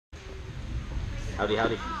Howdy,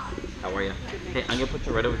 howdy. How are you? Hey, I'm gonna put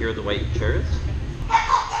you right over here in the white chairs.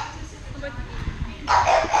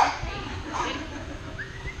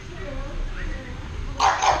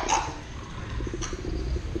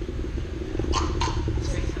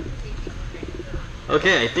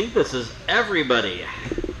 Okay, I think this is everybody.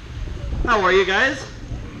 How are you guys?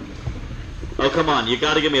 Oh, come on. You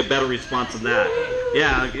got to give me a better response than that.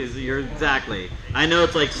 Yeah, because you're exactly. I know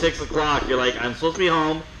it's like 6 o'clock. You're like, I'm supposed to be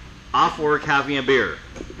home, off work, having a beer.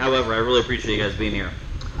 However, I really appreciate you guys being here.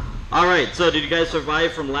 All right, so did you guys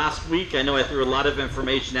survive from last week? I know I threw a lot of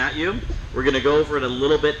information at you. We're going to go over it a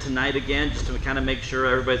little bit tonight again, just to kind of make sure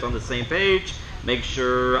everybody's on the same page, make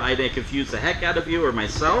sure I didn't confuse the heck out of you or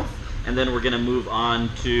myself. And then we're going to move on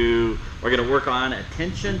to, we're going to work on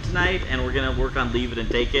attention tonight, and we're going to work on leave it and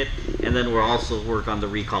take it, and then we'll also work on the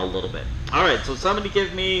recall a little bit. All right, so somebody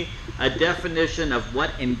give me a definition of what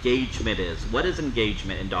engagement is. What is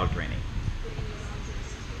engagement in dog training?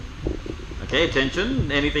 Okay,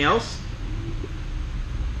 attention. Anything else?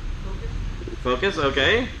 Focus,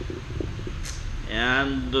 okay.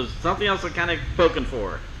 And there's something else I'm kind of poking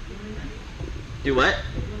for. Do what?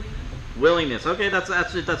 Willingness. Okay, that's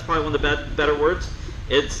probably one of the better words.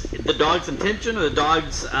 It's the dog's intention or the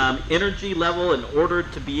dog's energy level in order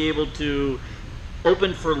to be able to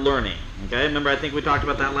open for learning. Okay, remember I think we talked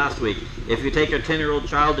about that last week. If you take your 10-year-old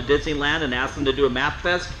child to Disneyland and ask them to do a math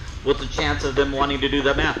test, what's the chance of them wanting to do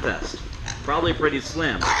the math test? Probably pretty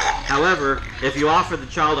slim. However, if you offer the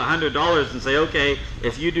child $100 and say, okay,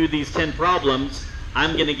 if you do these 10 problems,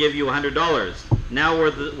 I'm going to give you $100. Now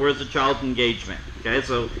where's the child's engagement? Okay,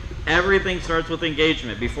 so everything starts with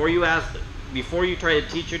engagement. Before you try to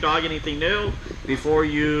teach your dog anything new, before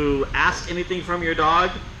you ask anything from your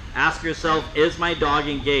dog, ask yourself, is my dog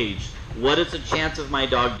engaged? What is the chance of my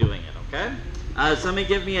dog doing it? Okay? Somebody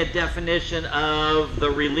give me a definition of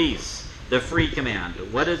the release, the free command.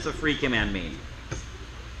 What does the free command mean?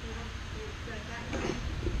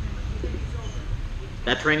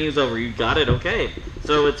 That training is over. You got it. Okay.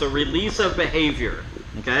 So it's a release of behavior.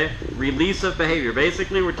 Okay? Release of behavior.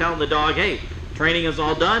 Basically, we're telling the dog, hey, training is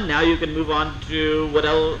all done. Now you can move on to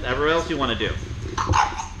whatever else you want to do.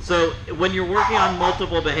 So when you're working on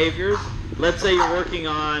multiple behaviors, let's say you're working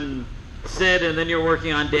on sit and then you're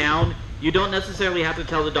working on down, you don't necessarily have to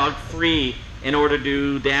tell the dog free in order to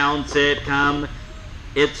do down, sit, come.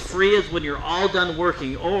 It's free is when you're all done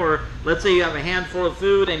working, or let's say you have a handful of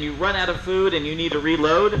food and you run out of food and you need to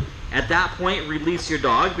reload. At that point, release your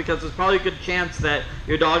dog, because there's probably a good chance that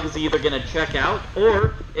your dog is either going to check out,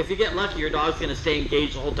 or if you get lucky, your dog's going to stay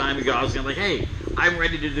engaged the whole time. Your dog's going to be like, hey, I'm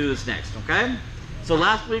ready to do this next, okay? So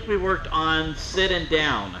last week we worked on sit and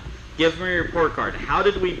down. Give me a report card. How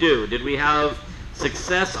did we do? Did we have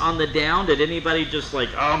success on the down? Did anybody just like,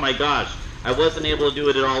 oh my gosh, I wasn't able to do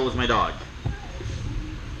it at all with my dog?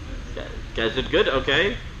 You guys did good?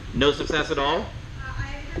 Okay. No success at all? I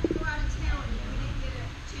had to go out of town and we didn't get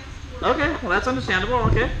a chance to work. Okay, well that's understandable.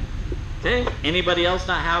 Okay. Okay. Anybody else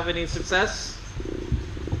not have any success?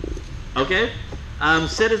 Okay.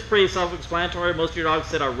 Sit is pretty self-explanatory. Most of your dogs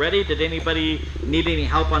sit already. Did anybody need any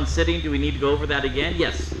help on sitting? Do we need to go over that again?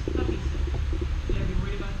 Yes.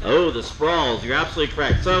 Oh, the sprawls. You're absolutely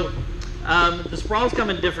correct. So the sprawls come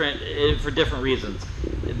in for different reasons.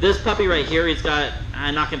 This puppy right here, he's got,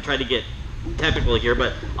 I'm not going to try to get technical here,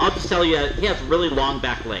 but I'll just tell you, he has really long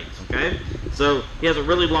back legs, okay? So he has a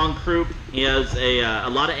really long croup. He has a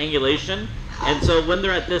lot of angulation. And so when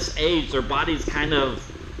they're at this age, their body's kind of,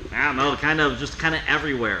 I don't know, kind of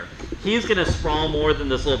everywhere. He's going to sprawl more than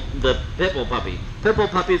the pit bull puppy. Pit bull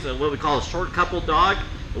puppies are what we call a short coupled dog,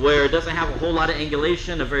 where it doesn't have a whole lot of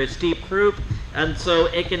angulation, a very steep croup, and so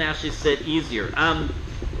it can actually sit easier.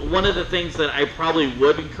 One of the things that I probably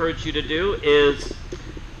would encourage you to do is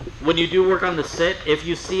when you do work on the sit, if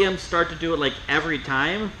you see him start to do it like every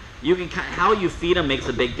time, you can how you feed him makes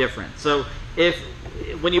a big difference. So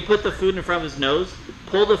when you put the food in front of his nose,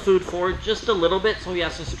 pull the food forward just a little bit so he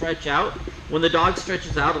has to stretch out. When the dog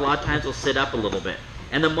stretches out, a lot of times he'll sit up a little bit.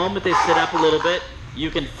 And the moment they sit up a little bit, you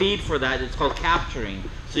can feed for that. It's called capturing.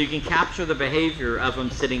 So you can capture the behavior of him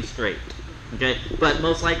sitting straight. Okay, but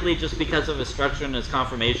most likely just because of his structure and his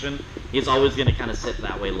conformation, he's always going to kind of sit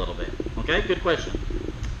that way a little bit. Okay, good question.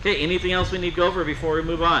 Okay, anything else we need to go over before we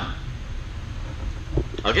move on?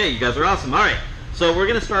 Okay, you guys are awesome. All right, so we're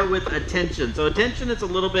going to start with attention. So attention is a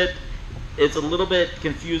little bit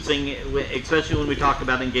confusing, especially when we talk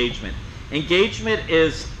about engagement. Engagement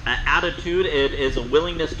is an attitude. It is a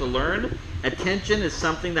willingness to learn. Attention is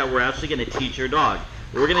something that we're actually going to teach your dog.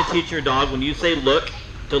 We're going to teach your dog when you say look,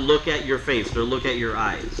 to look at your face, to look at your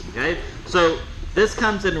eyes, okay? So this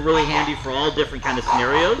comes in really handy for all different kind of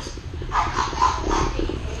scenarios.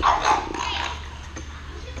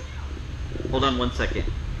 Hold on 1 second.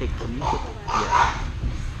 Hey, can you put, yeah.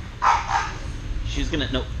 She's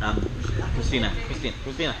gonna, no, Christina,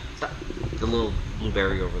 stop. The little blue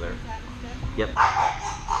barrier over there. Yep.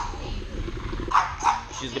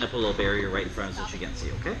 She's gonna put a little barrier right in front so she can't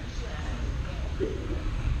see, okay?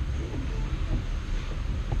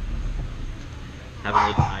 Have a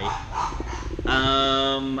little eye.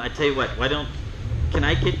 I tell you what, why don't, can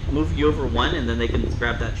I move you over one and then they can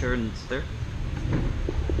grab that chair and sit there?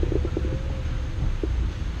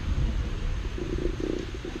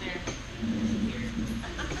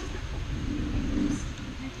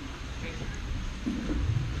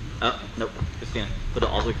 Oh, nope, Christina, put it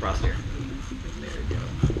all the way across here.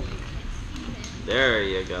 There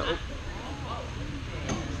you go.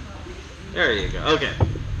 There you go. Okay.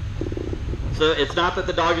 So it's not that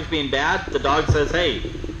the dog is being bad. The dog says, "Hey."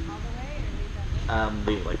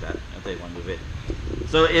 Leave it like that if they want to move it.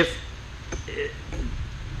 So I'm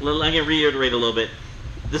going to reiterate a little bit.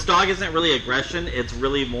 This dog isn't really aggression. It's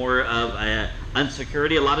really more of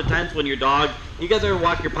insecurity. A lot of times when your dog, you guys ever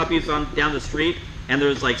walk your puppies down the street and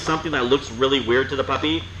there's like something that looks really weird to the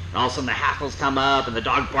puppy, and all of a sudden the hackles come up and the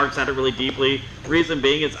dog barks at it really deeply. The reason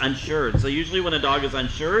being it's unsure. So usually when a dog is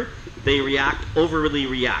unsure, they overly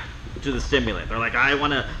react to the stimulant. They're like, I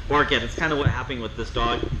want to bark at it. It's kind of what happened with this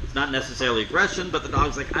dog. It's not necessarily aggression, but the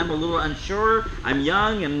dog's like, I'm a little unsure, I'm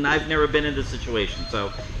young, and I've never been in this situation.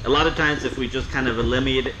 So a lot of times if we just kind of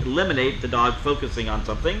eliminate the dog focusing on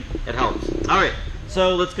something, it helps. All right,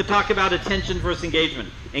 so let's talk about attention versus engagement.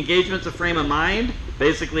 Engagement's a frame of mind.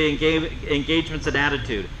 Basically, engagement's an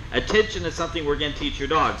attitude. Attention is something we're going to teach your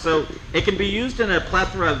dog. So it can be used in a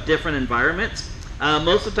plethora of different environments.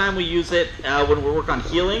 Most of the time we use it when we work on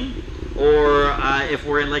healing, or if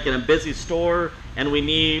we're in a busy store and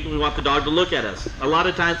we want the dog to look at us. A lot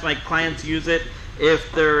of times my clients use it if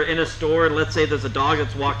they're in a store and let's say there's a dog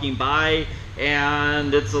that's walking by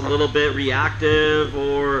and it's a little bit reactive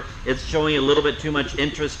or it's showing a little bit too much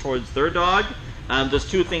interest towards their dog. There's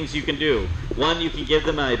two things you can do. One, you can give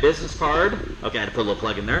them a business card. Okay, I had to put a little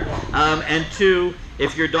plug in there. And two,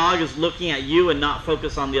 if your dog is looking at you and not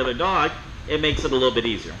focused on the other dog, it makes it a little bit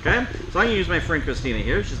easier, okay? So I'm going to use my friend Christina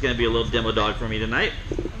here. She's going to be a little demo dog for me tonight.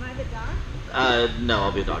 Am I the dog? No,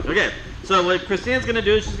 I'll be a dog. Okay, so what Christina's going to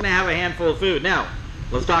do is she's going to have a handful of food. Now,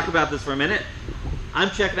 let's talk about this for a minute. I'm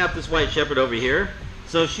checking out this white shepherd over here.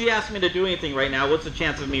 So if she asked me to do anything right now, what's the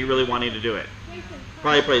chance of me really wanting to do it?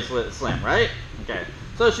 Probably pretty slim, right? Okay.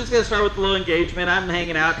 So she's going to start with a little engagement. I'm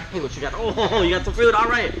hanging out. Hey, what you got? Oh, you got some food? All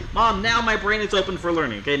right. Mom, now my brain is open for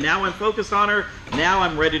learning. Okay, now I'm focused on her. Now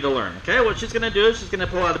I'm ready to learn. Okay, what she's going to do is she's going to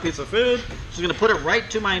pull out a piece of food. She's going to put it right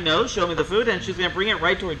to my nose, show me the food, and she's going to bring it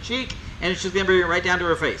right to her cheek, and she's going to bring it right down to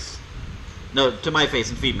her face. No, to my face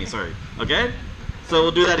and feed me, sorry. Okay? So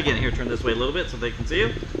we'll do that again. Here, turn this way a little bit so they can see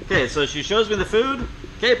you. Okay, so she shows me the food.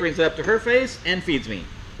 Okay, brings it up to her face and feeds me.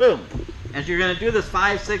 Boom. And you're going to do this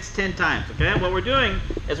 5, 6, 10 times, okay? What we're doing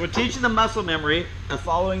is we're teaching the muscle memory of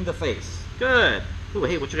following the face. Good. Oh,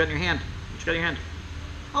 hey, what you got in your hand? What you got in your hand?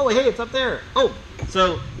 Oh, hey, it's up there. Oh,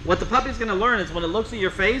 so what the puppy's going to learn is when it looks at your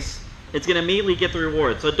face, it's going to immediately get the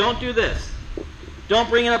reward. So don't do this. Don't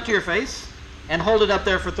bring it up to your face and hold it up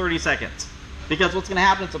there for 30 seconds. Because what's going to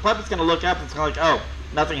happen is the puppy's going to look up and it's going to like, oh,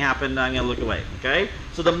 nothing happened, I'm going to look away, okay?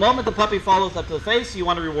 So the moment the puppy follows up to the face, you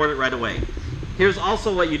want to reward it right away. Here's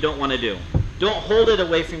also what you don't want to do. Don't hold it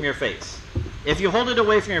away from your face. If you hold it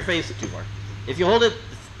away from your face, too far. If you hold it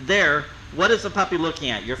there, what is the puppy looking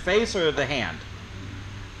at? Your face or the hand?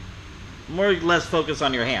 More or less focus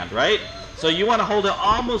on your hand, right? So you want to hold it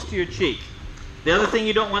almost to your cheek. The other thing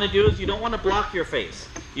you don't want to do is you don't want to block your face.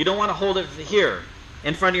 You don't want to hold it here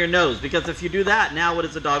in front of your nose, because if you do that, now what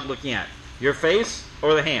is the dog looking at? Your face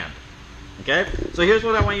or the hand? Okay, so here's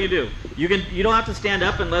what I want you to do. You don't have to stand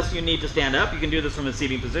up unless you need to stand up. You can do this from a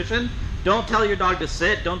seating position. Don't tell your dog to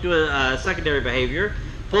sit. Don't do a secondary behavior.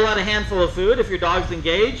 Pull out a handful of food. If your dog's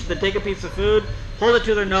engaged, then take a piece of food, hold it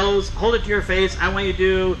to their nose, hold it to your face. I want you to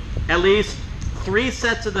do at least 3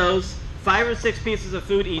 sets of those, 5 or 6 pieces of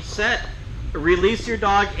food each set. Release your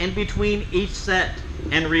dog in between each set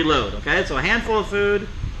and reload. Okay, so a handful of food,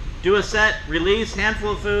 do a set, release,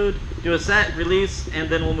 handful of food, do a set, release, and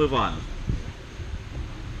then we'll move on.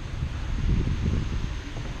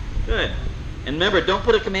 Good. And remember, don't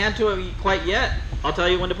put a command to it quite yet. I'll tell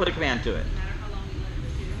you when to put a command to it.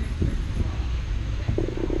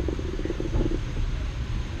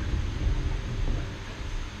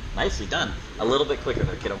 Nicely done. A little bit quicker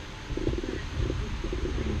there, kiddo.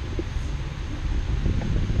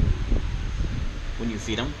 When you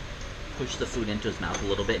feed him, push the food into his mouth a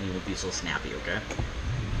little bit and he won't be so snappy, okay?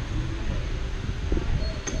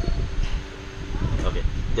 Okay.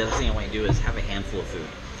 The other thing I want you to do is have a handful of food.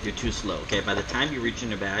 You're too slow, okay? By the time you reach in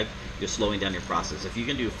your bag, you're slowing down your process. If you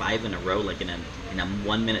can do 5 in a row, like in a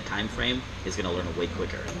 1 minute time frame, it's gonna learn way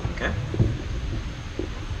quicker, okay?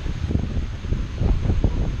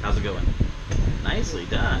 How's it going? Nicely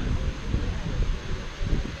done.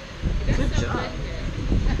 Good job.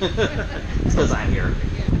 It's because I'm here.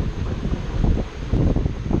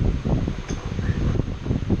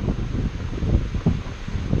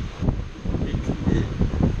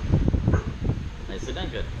 Nicely done,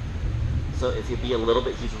 good. So if you be a little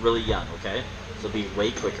bit, he's really young, okay? So be way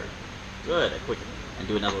quicker. Good, quicker. And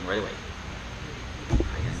do another one right away.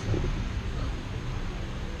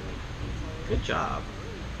 Good job.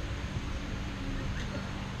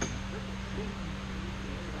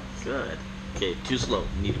 Good. Okay, too slow.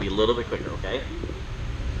 You need to be a little bit quicker, okay?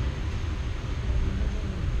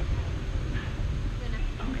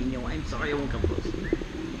 Oh, I know. I'm sorry. I won't come close.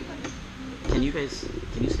 Can you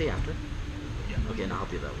stay after? Yeah. Okay, and I'll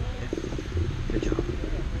help you that way, okay? Good job.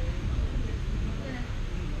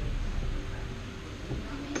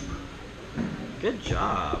 Good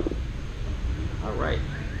job. All right.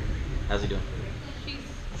 How's he doing?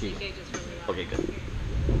 She engages really well. Okay, good.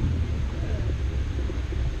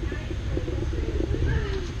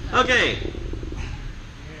 Okay.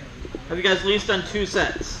 Have you guys at least done 2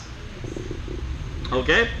 sets?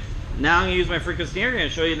 Okay. Now I'm going to use my frequency. I'm going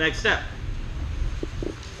to show you the next step.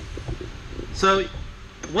 So,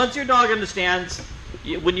 once your dog understands,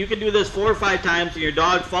 when you can do this 4 or 5 times and your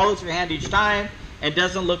dog follows your hand each time and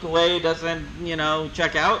doesn't look away, doesn't,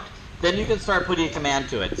 check out, then you can start putting a command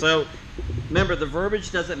to it. So, remember, the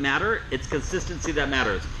verbiage doesn't matter. It's consistency that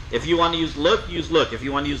matters. If you want to use look, use look. If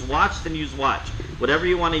you want to use watch, then use watch. Whatever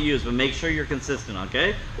you want to use, but make sure you're consistent,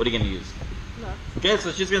 okay? What are you going to use? Look. Okay,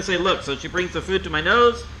 so she's going to say look. So she brings the food to my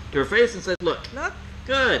nose, to her face, and says look. Look.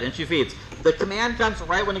 Good, and she feeds. The command comes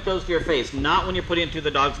right when it goes to your face, not when you're putting it to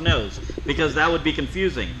the dog's nose, because that would be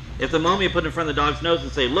confusing. If the moment you put it in front of the dog's nose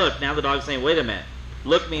and say look, now the dog's saying wait a minute.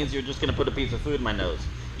 Look means you're just going to put a piece of food in my nose.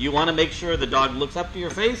 You want to make sure the dog looks up to your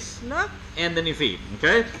face, look, and then you feed,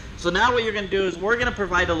 okay? So now what you're going to do is we're going to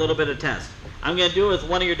provide a little bit of test. I'm going to do it with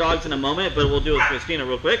one of your dogs in a moment, but we'll do it with Christina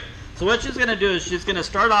real quick. So what she's going to do is she's going to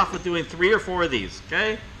start off with doing 3 or 4 of these,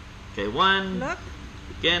 okay? Okay, 1, look.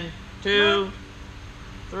 Again, 2, look.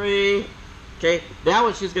 3, okay? Now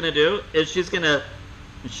what she's going to do is she's going to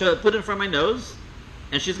put it in front of my nose,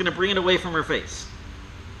 and she's going to bring it away from her face,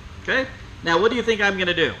 okay? Now what do you think I'm going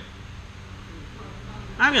to do?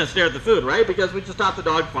 I'm going to stare at the food, right? Because we just taught the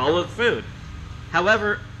dog follow the food.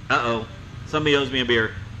 However, somebody owes me a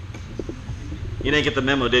beer. You didn't get the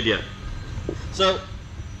memo, did you? So,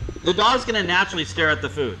 the dog's going to naturally stare at the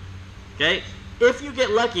food, okay? If you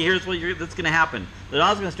get lucky, here's that's going to happen. The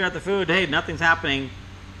dog's going to stare at the food. Hey, nothing's happening.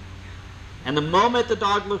 And the moment the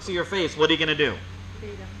dog looks at your face, what are you going to do? Feed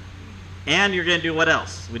him. And you're going to do what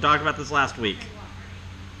else? We talked about this last week.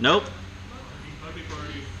 Nope.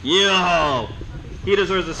 Yo! He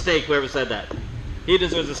deserves a steak, whoever said that. He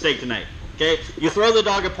deserves a steak tonight. Okay? You throw the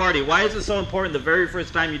dog a party. Why is it so important the very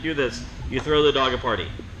first time you do this, you throw the dog a party?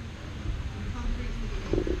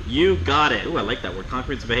 You got it. Ooh, I like that word,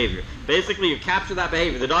 concrete behavior. Basically, you capture that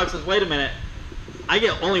behavior. The dog says, wait a minute, I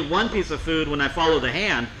get only 1 piece of food when I follow the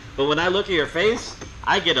hand, but when I look at your face,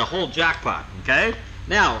 I get a whole jackpot, okay?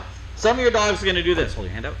 Now, some of your dogs are going to do this. Hold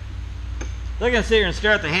your hand out. They're going to sit here and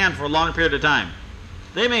stare at the hand for a long period of time.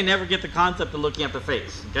 They may never get the concept of looking at the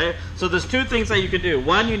face, okay? So there's 2 things that you can do.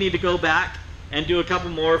 One, you need to go back and do a couple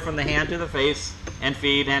more from the hand to the face and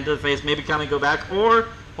feed, hand to the face, maybe come and go back, or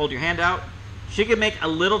hold your hand out. She can make a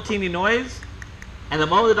little teeny noise, and the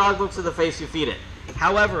moment the dog looks at the face, you feed it.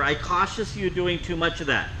 However, I caution you doing too much of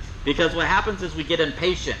that, because what happens is we get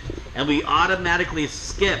impatient, and we automatically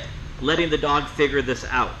skip letting the dog figure this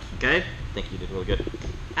out, okay? I think you did really good.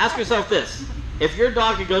 Ask yourself this. If your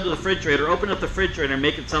dog could go to the refrigerator, open up the refrigerator and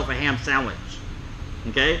make itself a ham sandwich,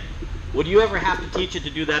 okay? Would you ever have to teach it to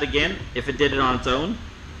do that again if it did it on its own?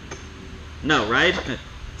 No, right?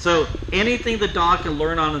 So anything the dog can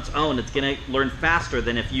learn on its own, it's going to learn faster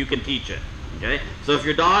than if you can teach it, okay? So if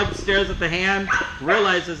your dog stares at the hand,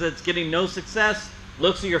 realizes it's getting no success,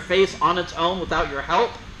 looks at your face on its own without your help,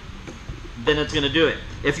 then it's going to do it.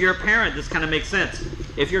 If you're a parent, this kind of makes sense.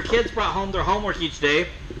 If your kids brought home their homework each day,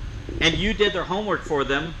 and you did their homework for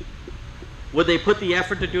them, would they put the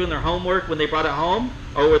effort to doing their homework when they brought it home,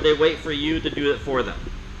 or would they wait for you to do it for them?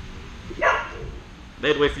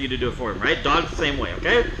 They'd wait for you to do it for them, right? Dogs the same way,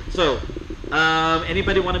 okay? So,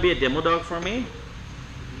 anybody want to be a demo dog for me?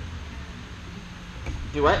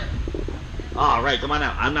 Do what? All right, come on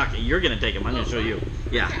out. I'm not. You're gonna take him. I'm gonna show you.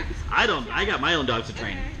 Yeah, I don't. I got my own dogs to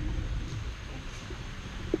train.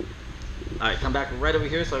 All right, come back right over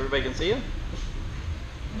here so everybody can see you.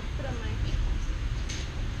 Put on my.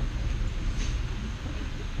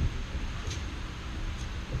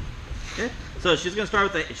 Okay, so she's gonna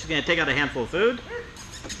start with she's gonna take out a handful of food.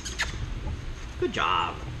 Good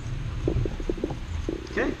job.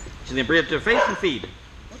 Okay, she's gonna bring it to her face and feed.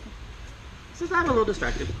 Since I'm a little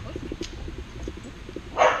distracted.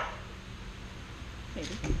 Maybe.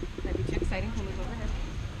 That'd be too exciting to move over here.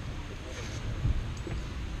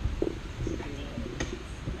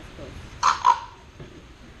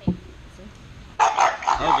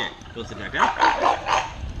 Okay, go sit back down.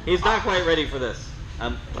 He's not quite ready for this.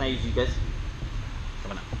 Can I use you guys?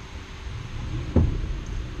 Come on up.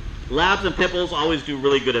 Labs and pit bulls always do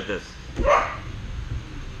really good at this.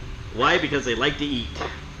 Why? Because they like to eat.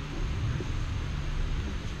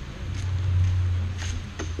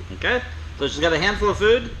 Okay, so she's got a handful of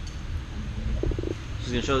food.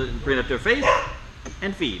 She's gonna bring it up to her face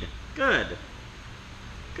and feed. Good.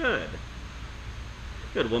 Good.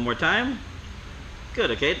 Good. One more time.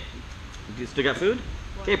 Good. Okay. You still got food?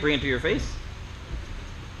 Okay, bring it to your face.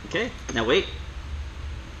 Okay, now wait.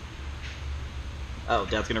 Oh,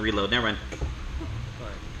 Dad's gonna reload. Never mind.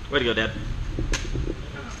 Way to go, Dad.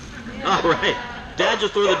 All right. Dad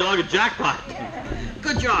just threw the dog a jackpot.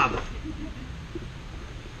 Good job.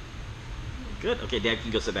 Good. Okay, Dad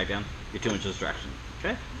can go sit back down. You're too much distraction.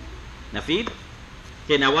 Okay. Now feed.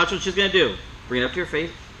 Okay, now watch what she's gonna do. Bring it up to your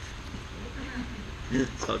face.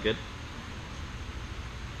 It's all good.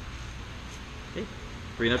 Okay.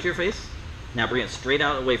 Bring it up to your face. Now bring it straight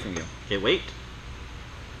out away from you. Okay, wait.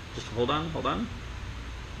 Just hold on, hold on.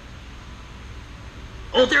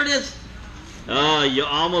 Oh, there it is! Oh, you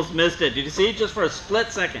almost missed it. Did you see it? Just for a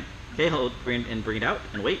split second. Okay, hold bring it out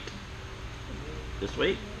and wait. Just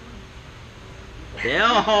wait.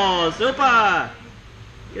 Oh, super!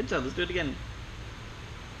 Good job. Let's do it again.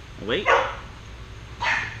 Wait.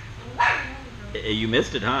 You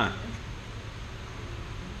missed it, huh?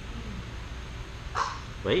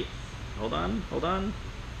 Wait. Hold on. Hold on.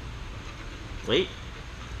 Wait.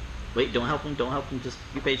 Wait. Don't help him. Don't help him. Just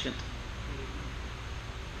be patient.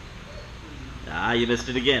 Ah, you missed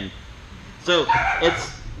it again. So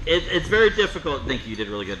it's very difficult. Thank you. You did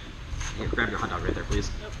really good. Here, grab your hot dog right there,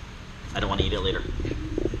 please. I don't want to eat it later.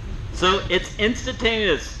 So it's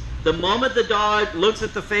instantaneous. The moment the dog looks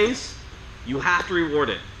at the face, you have to reward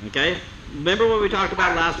it. Okay? Remember what we talked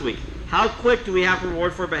about last week. How quick do we have to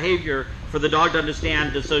reward for behavior for the dog to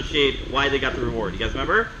understand, to associate why they got the reward? You guys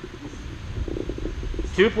remember?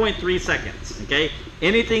 2.3 seconds. Okay?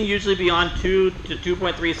 Anything usually beyond 2 to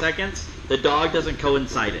 2.3 seconds, the dog doesn't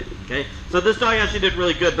coincide it. Okay? So this dog actually did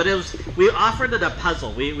really good, but we offered it a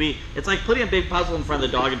puzzle. It's like putting a big puzzle in front of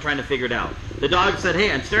the dog and trying to figure it out. The dog said,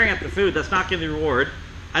 "Hey, I'm staring at the food. That's not getting the reward."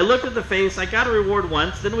 I looked at the face. I got a reward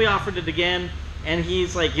once. Then we offered it again, and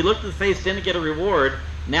he's like, he looked at the face, didn't get a reward.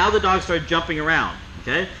 Now the dog started jumping around.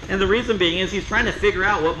 Okay? And the reason being is he's trying to figure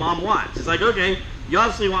out what mom wants. He's like, okay, you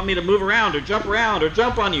obviously want me to move around or jump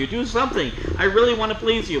on you, do something. I really want to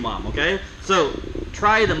please you, mom. Okay? So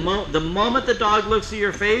try the moment the dog looks at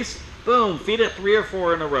your face, boom, feed it 3 or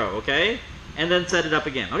 4 in a row. Okay? And then set it up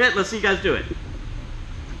again. Okay, let's see you guys do it.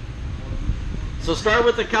 So start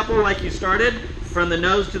with a couple like you started, from the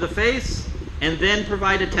nose to the face, and then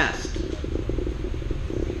provide a test.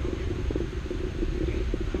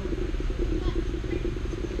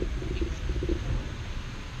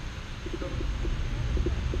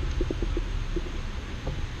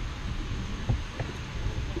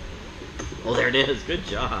 Oh, there it is. Good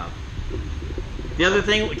job. The other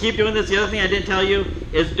thing, keep doing this. The other thing I didn't tell you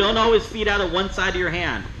is don't always feed out of one side of your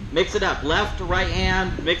hand. Mix it up. Left to right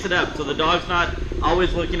hand, mix it up so the dog's not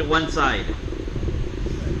always looking at one side.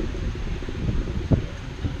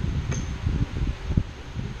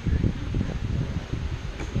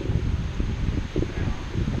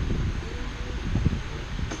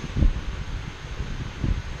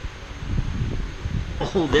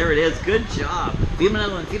 Oh, there it is. Good job. Feed him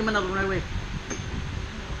another one. Feed him another one right away.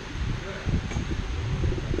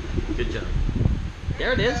 Good job.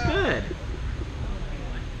 There it is. Good.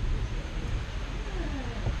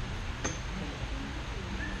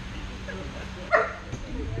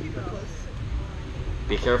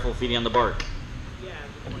 Be careful feeding on the bark.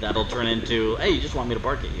 That'll turn into, hey, you just want me to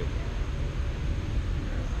bark at you.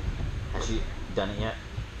 Has she done it yet?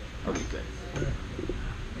 Okay, good.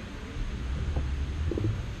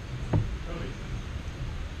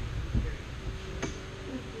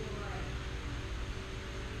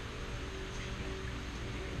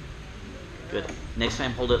 Good. Next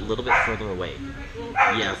time, hold it a little bit further away.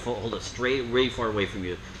 Yeah, hold it straight, really far away from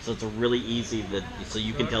you, so it's a really easy so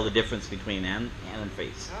you can tell the difference between hand and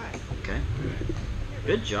face. Okay.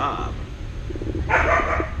 Good job.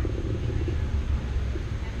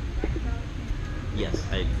 Yes,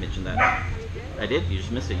 I mentioned that. I did. You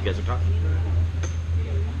just missed it. You guys are talking.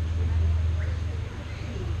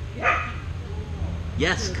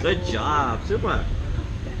 Yes, good job. Super.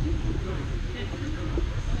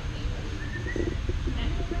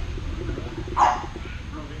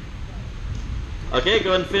 Okay, go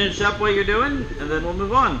ahead and finish up what you're doing, and then we'll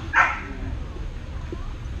move on.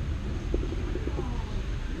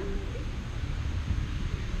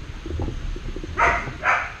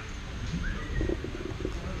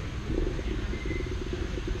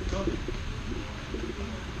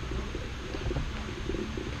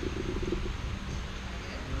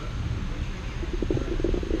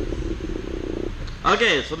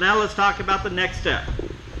 Okay, so now let's talk about the next step.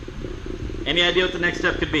 Any idea what the next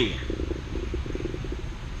step could be?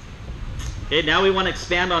 Okay, now we want to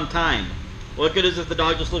expand on time. What good is if the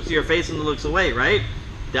dog just looks at your face and looks away, right?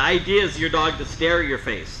 The idea is your dog to stare at your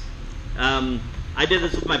face. I did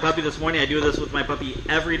this with my puppy this morning. I do this with my puppy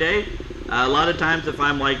every day. A lot of times if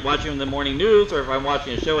I'm like watching the morning news or if I'm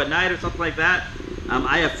watching a show at night or something like that,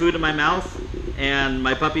 I have food in my mouth and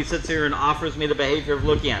my puppy sits here and offers me the behavior of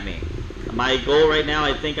looking at me. My goal right now,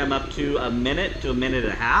 I think I'm up to a minute and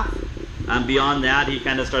a half. Beyond that, he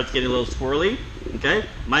kind of starts getting a little squirrely. Okay?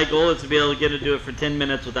 My goal is to be able to get to do it for 10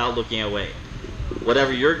 minutes without looking away.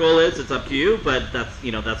 Whatever your goal is, it's up to you, but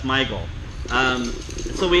that's my goal.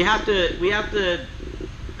 So we have to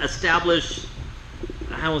establish,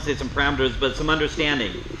 I won't say some parameters, but some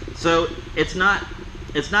understanding. So it's not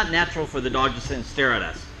natural for the dog to sit and stare at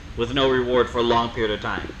us with no reward for a long period of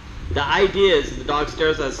time. The idea is the dog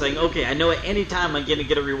stares at us saying, okay, I know at any time I'm going to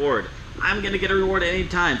get a reward. I'm going to get a reward at any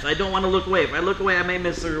time, so I don't want to look away. If I look away, I may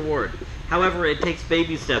miss the reward. However, it takes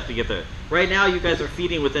baby steps to get there. Right now, you guys are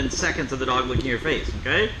feeding within seconds of the dog looking at your face,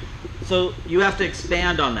 okay? So you have to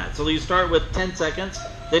expand on that. So you start with 10 seconds,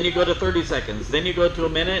 then you go to 30 seconds, then you go to a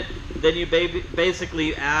minute, then you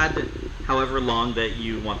basically add however long that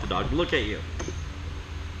you want the dog to look at you.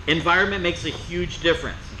 Environment makes a huge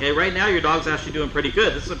difference. Okay, right now your dog's actually doing pretty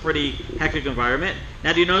good. This is a pretty hectic environment.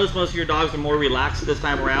 Now, do you notice most of your dogs are more relaxed this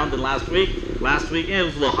time around than last week? Last week, it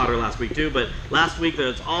was a little hotter last week too, but last week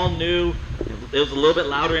it's all new. It was a little bit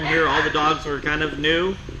louder in here. All the dogs were kind of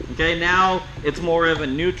new. Okay, now it's more of a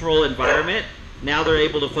neutral environment. Now they're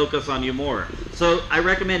able to focus on you more. So I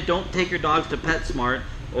recommend don't take your dogs to PetSmart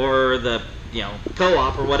or the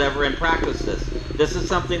co-op or whatever and practice this. This is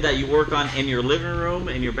something that you work on in your living room,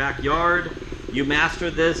 in your backyard. You master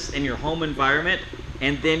this in your home environment,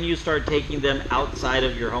 and then you start taking them outside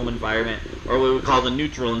of your home environment, or what we call the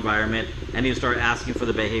neutral environment, and you start asking for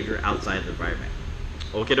the behavior outside of the environment.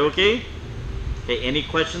 Okay? Okay, any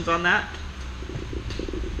questions on that?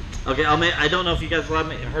 Okay, I don't know if you guys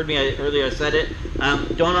heard me earlier, I said it.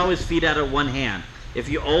 Don't always feed out of one hand. If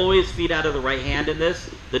you always feed out of the right hand in this,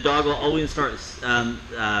 the dog will always start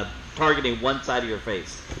targeting one side of your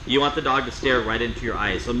face. You want the dog to stare right into your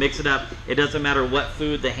eyes. So mix it up. It doesn't matter what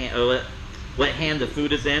food what hand the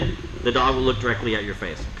food is in. The dog will look directly at your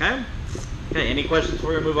face. Okay? Okay. Any questions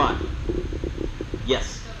before we move on?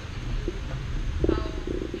 Yes. So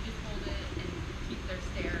you just hold it and keep their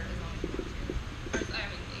stare as long as you want to. Or,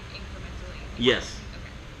 incrementally. Yes.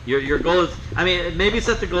 Okay. Your goal is, maybe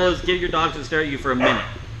set the goal is get your dog to stare at you for a minute.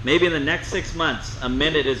 Maybe in the next 6 months, a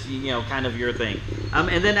minute is kind of your thing.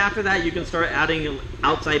 And then after that, you can start adding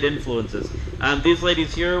outside influences. These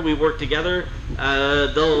ladies here, we work together.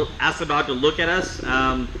 They'll ask the dog to look at us,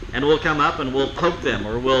 and we'll come up and we'll poke them,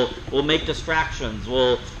 or we'll make distractions.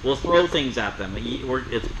 We'll throw things at them.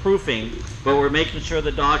 It's proofing, but we're making sure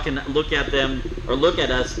the dog can look at them or look at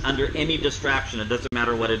us under any distraction. It doesn't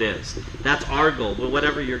matter what it is. That's our goal, but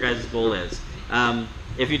whatever your guys' goal is.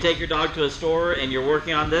 If you take your dog to a store and you're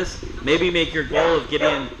working on this, maybe make your goal of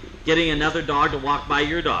getting another dog to walk by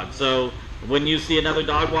your dog. So when you see another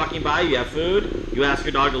dog walking by, you have food, you ask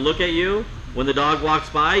your dog to look at you. When the dog walks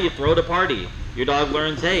by, you throw it a party. Your dog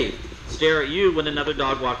learns, hey, stare at you when another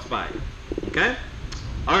dog walks by. Okay?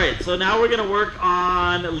 All right, so now we're going to work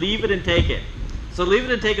on leave it and take it. So leave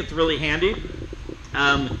it and take it's really handy.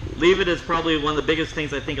 Leave it is probably one of the biggest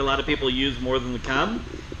things I think a lot of people use more than the come,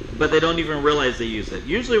 but they don't even realize they use it.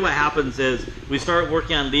 Usually what happens is we start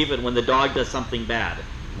working on leave it when the dog does something bad.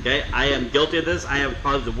 Okay, I am guilty of this. I have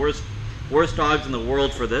probably the worst dogs in the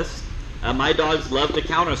world for this. My dogs love to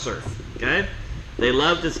counter surf. Okay, they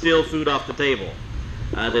love to steal food off the table.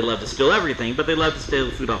 They love to steal everything, but they love to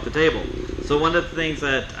steal food off the table. So one of the things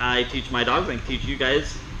that I teach my dogs and teach you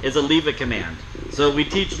guys is a leave it command. So we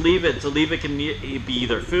teach leave it. So leave it can be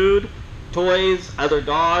either food, toys, other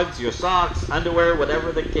dogs, your socks, underwear,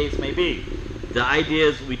 whatever the case may be. The idea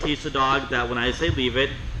is we teach the dog that when I say leave it,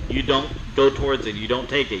 you don't go towards it, you don't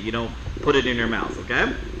take it, you don't put it in your mouth,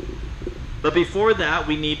 okay? But before that,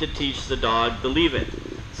 we need to teach the dog to leave it.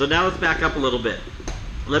 So now let's back up a little bit.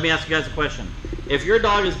 Let me ask you guys a question. If your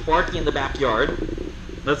dog is barking in the backyard,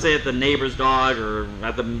 let's say at the neighbor's dog or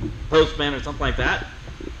at the postman or something like that,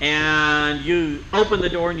 and you open the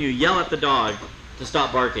door and you yell at the dog to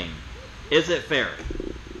stop barking, is it fair?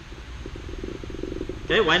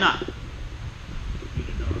 Okay, why not?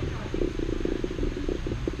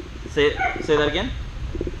 Say that again?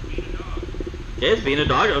 Okay, it's being a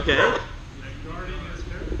dog, okay. Guarding his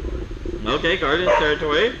territory. Okay, guarding his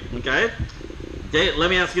territory, okay. Okay,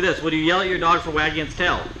 let me ask you this. Would you yell at your dog for wagging its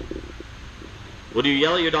tail? Would you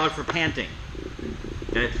yell at your dog for panting?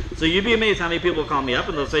 Okay, so you'd be amazed how many people call me up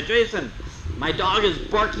and they'll say, Jason, my dog is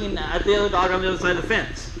barking at the other dog on the other side of the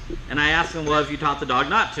fence. And I ask them, well, have you taught the dog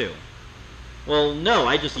not to? Well, no,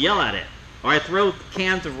 I just yell at it. Or I throw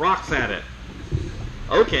cans of rocks at it.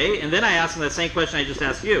 Okay, and then I ask them the same question I just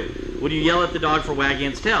asked you. Would you yell at the dog for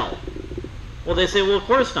wagging its tail? Well, they say, well, of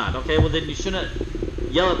course not. Okay, well, then you shouldn't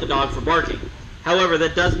yell at the dog for barking. However,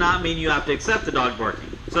 that does not mean you have to accept the dog barking.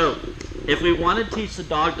 So, if we want to teach the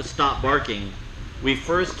dog to stop barking, we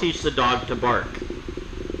first teach the dog to bark.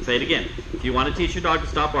 Say it again. If you want to teach your dog to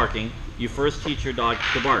stop barking, you first teach your dog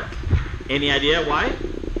to bark. Any idea why?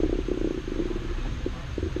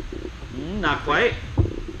 Not quite.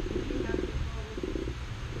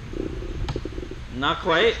 Not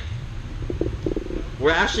quite.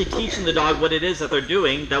 We're actually teaching the dog what it is that they're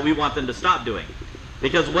doing that we want them to stop doing.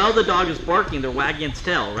 Because while the dog is barking, they're wagging its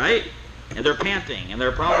tail, right? And they're panting, and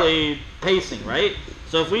they're probably pacing, right?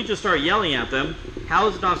 So if we just start yelling at them, how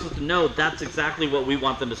is the dog supposed to know that's exactly what we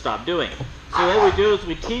want them to stop doing? So what we do is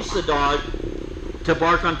we teach the dog to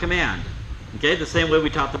bark on command. Okay, the same way we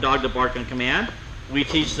taught the dog to bark on command, we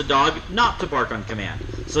teach the dog not to bark on command.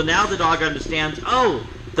 So now the dog understands, oh,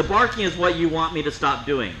 the barking is what you want me to stop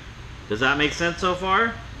doing. Does that make sense so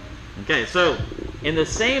far? Okay, so in the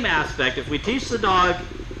same aspect, if we teach the dog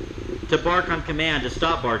to bark on command, to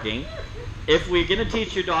stop barking, if we're going to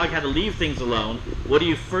teach your dog how to leave things alone, what do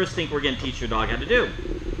you first think we're going to teach your dog how to do?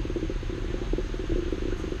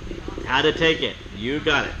 How to take it. You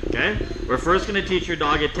got it, okay? We're first going to teach your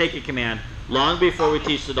dog a take it command long before we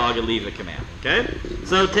teach the dog a leave it command, okay?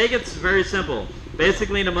 So take it's very simple.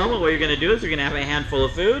 Basically, in a moment, what you're going to do is you're going to have a handful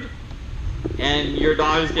of food, and your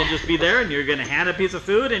dog is going to just be there, and you're going to hand a piece of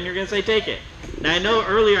food, and you're going to say, take it. Now, I know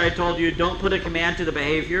earlier I told you don't put a command to the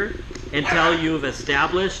behavior until you've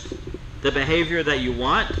established the behavior that you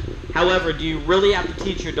want. However, do you really have to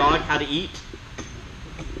teach your dog how to eat?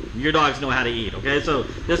 Your dogs know how to eat, okay? So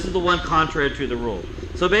this is the one contrary to the rule.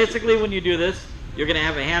 So basically, when you do this, you're going to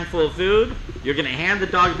have a handful of food. You're going to hand the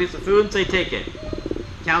dog a piece of food and say, take it.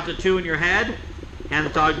 Count to 2 in your head. Hand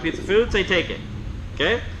the dog a piece of food, say take it.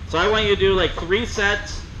 Okay? So I want you to do like 3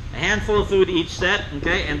 sets, a handful of food each set,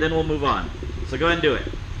 okay? And then we'll move on. So go ahead and do it.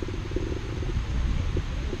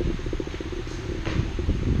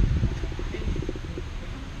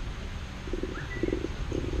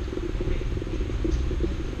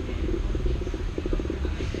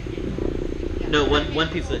 No, one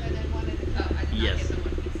piece of... Yes.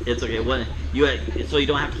 It's okay. So you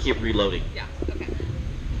don't have to keep reloading. Yeah, okay.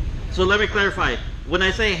 So let me clarify. When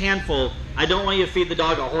I say a handful, I don't want you to feed the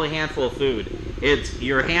dog a whole handful of food. It's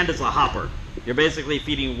your hand is a hopper. You're basically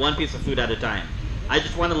feeding one piece of food at a time. I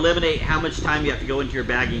just want to eliminate how much time you have to go into your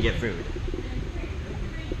bag and get food.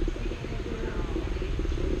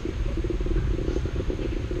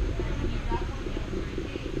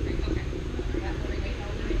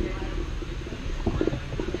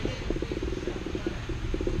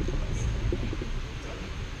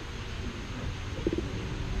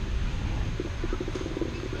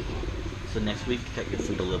 So next week, cut your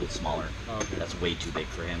food a little bit smaller. Oh, okay. That's way too big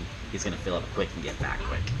for him. He's going to fill up quick and get back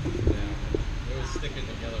quick. Yeah. It was sticking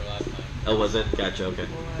together last time. Oh, was it? Gotcha, okay.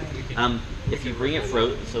 If you bring it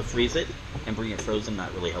so freeze it, and bring it frozen,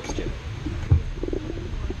 that really helps too.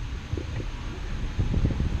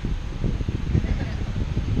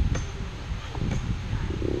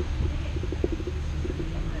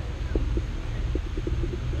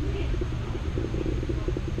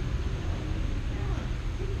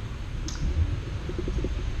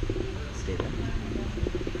 Stay there.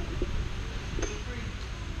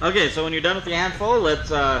 Okay, so when you're done with your handful, let's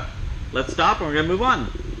stop and we're gonna move on.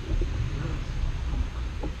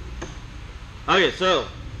 Okay, so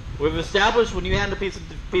we've established when you hand a piece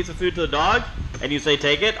of food to the dog and you say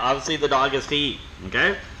take it, obviously the dog is to eat.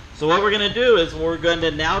 Okay? So what we're going to do is we're going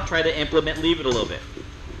to now try to implement leave it a little bit.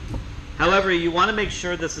 However, you want to make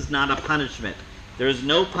sure this is not a punishment. There is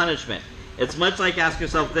no punishment. It's much like ask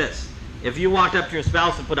yourself this. If you walked up to your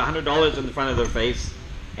spouse and put $100 in front of their face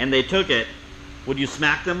and they took it, would you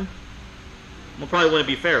smack them? Well, probably wouldn't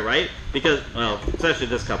be fair, right? Because, well, especially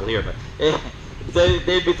this couple here, but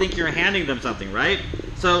they'd be thinking you're handing them something, right?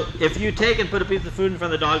 So if you take and put a piece of food in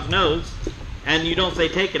front of the dog's nose and you don't say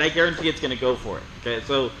take it, I guarantee it's going to go for it. Okay,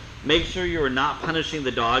 so make sure you are not punishing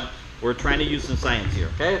the dog. We're trying to use some science here,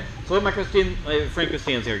 okay? So what my friend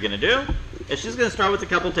Christine's here going to do is she's going to start with a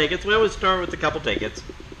couple take-its. We always start with a couple take-its.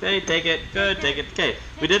 Okay, take it, good, take it. Okay,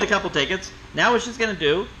 we did a couple take-its. Now what she's going to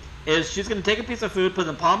do is she's going to take a piece of food, put it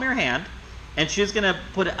in the palm of your hand, and she's going to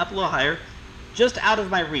put it up a little higher, just out of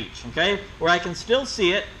my reach, okay? Where I can still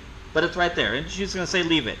see it, but it's right there. And she's going to say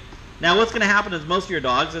leave it. Now what's going to happen is most of your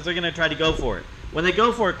dogs is they're going to try to go for it. When they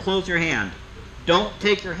go for it, close your hand. Don't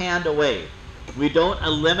take your hand away. We don't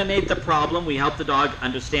eliminate the problem. We help the dog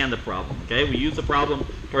understand the problem, okay? We use the problem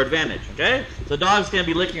to our advantage, okay? So the dog's going to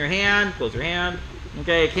be licking your hand. Close your hand.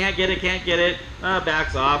 Okay, can't get it, can't get it.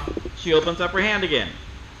 Backs off. She opens up her hand again.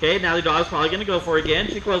 Okay, now the dog's probably going to go for it again.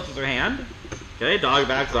 She closes her hand. Okay, dog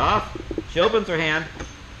backs off. She opens her hand.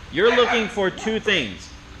 You're looking for two things.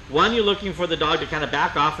 One, you're looking for the dog to kind of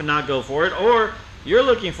back off and not go for it. Or you're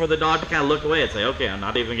looking for the dog to kind of look away and say, okay, I'm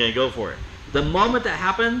not even going to go for it. The moment that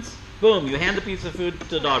happens, boom, you hand the piece of food to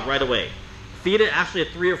the dog right away. Feed it actually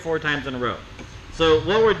 3 or 4 times in a row. So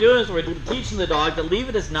what we're doing is we're teaching the dog that leave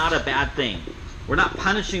it is not a bad thing. We're not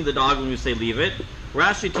punishing the dog when we say leave it. We're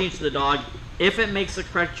actually teaching the dog if it makes the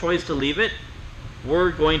correct choice to leave it,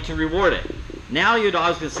 we're going to reward it. Now your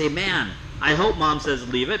dog's going to say, man, I hope mom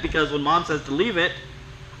says leave it, because when mom says to leave it,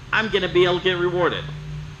 I'm going to be able to get rewarded.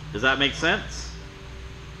 Does that make sense?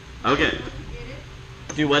 Okay.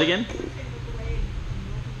 Do what again?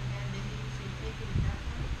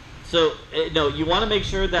 So, no, you want to make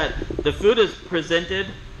sure that the food is presented.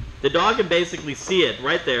 The dog can basically see it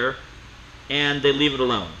right there, and they leave it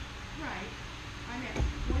alone. Right. I mean,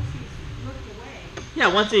 once he's looked away.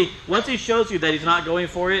 Yeah, once he shows you that he's not going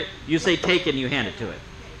for it, you say take it and you hand it to it.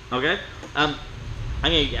 Okay? I'm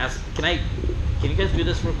gonna ask. Can you guys do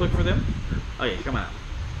this real quick for them? Okay, come on.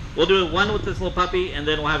 We'll do it one with this little puppy, and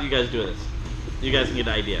then we'll have you guys do this. You guys can get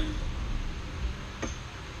the idea.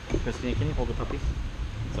 Christina, can you hold the puppy?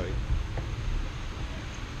 Sorry.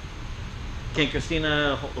 Can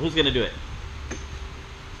Christina? Who's gonna do it?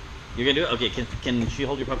 You're gonna do it? Okay. Can she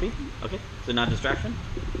hold your puppy? Okay. So not distraction.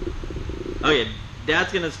 Okay.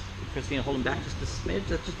 Dad's gonna. Christina, hold him back just a smidge.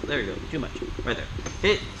 That's just there. You go. Too much. Right there.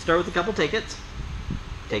 Okay. Start with a couple take-its.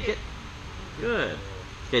 Take it. Good.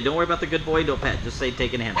 Okay. Don't worry about the good boy. Don't pet. Just say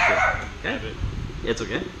take it and hand it. Okay. It's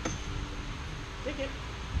okay. Take it.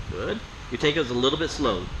 Good. You take it a little bit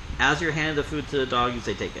slow. As you're handing the food to the dog, you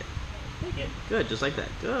say take it. Take it. Good. Just like that.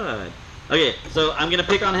 Good. Okay, so I'm going to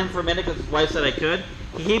pick on him for a minute because his wife said I could.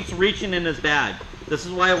 He keeps reaching in his bag. This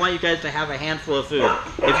is why I want you guys to have a handful of food.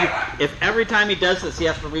 If every time he does this, he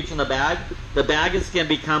has to reach in the bag is going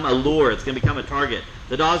to become a lure. It's going to become a target.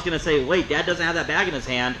 The dog's going to say, wait, Dad doesn't have that bag in his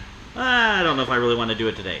hand. I don't know if I really want to do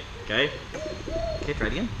it today. Okay? Okay, try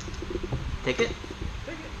it again. Take it.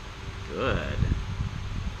 Take it. Good.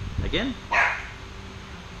 Again.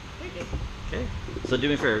 Take it. Okay. So do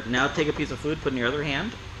me a favor. Now take a piece of food, put it in your other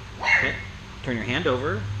hand. Okay. Turn your hand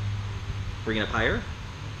over. Bring it up higher.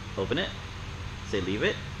 Open it. Say leave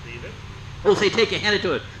it. Leave it. Oh, say take it. Hand it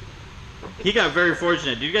to it. He got very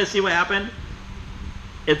fortunate. Did you guys see what happened?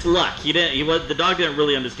 It's luck. The dog didn't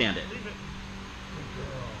really understand it. Leave it.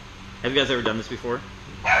 Have you guys ever done this before?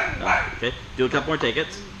 No. Okay. Do a couple more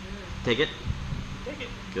take-its. Take it. Take it.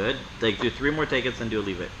 Good. Do 3 more take-its, then do a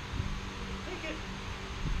leave it. Take it.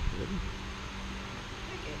 Good.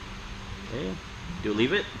 Take it. Okay. Do a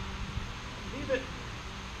leave it. Leave it.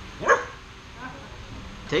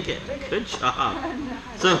 Take it. Good job.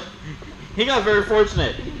 So he got very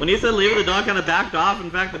fortunate. When he said leave it, the dog kind of backed off. In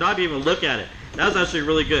fact, the dog didn't even look at it. That was actually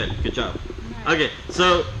really good. Good job. Okay,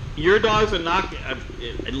 so your dogs are not,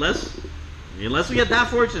 unless we get that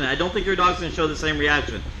fortunate, I don't think your dog's going to show the same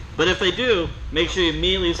reaction. But if they do, make sure you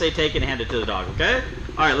immediately say take it and hand it to the dog, okay?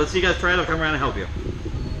 All right, let's see you guys try it. I'll come around and help you.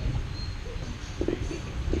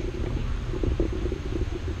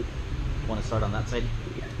 Want to start on that side?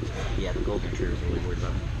 Yeah, the golden retriever is really worried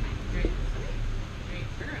about me. Great.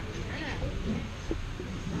 Great.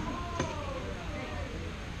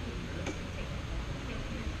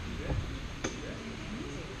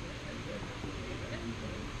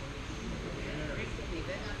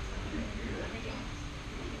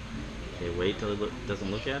 wait till it doesn't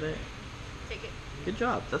look at it? Take it. Good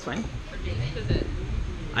job. That's fine. Or does it?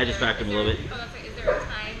 I distract him a little bit. Oh, that's right. Is there a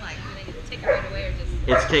time, like, do they get to take it right away or just?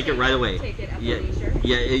 It's take it right away. Take it at the Yeah, leisure?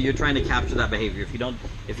 yeah. You're trying to capture that behavior. If you don't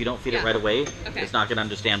feed it Yeah. right away, Okay. it's not going to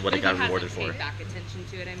understand what it got rewarded for. Paid back attention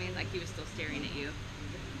to it. I mean, like he was still staring at you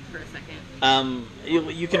for a second.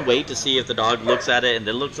 You can wait to see if the dog looks at it and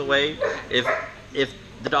then looks away. If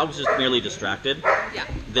the dog's just merely distracted, Yeah.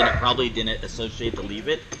 then it probably didn't associate to leave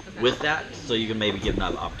it Okay. with that, so you can maybe give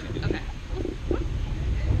them that opportunity. Okay.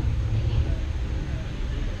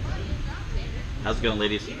 How's it going,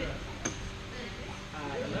 ladies? He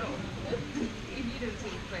doesn't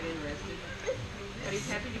seem quite interested, but he's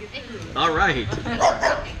happy to get the food. All right.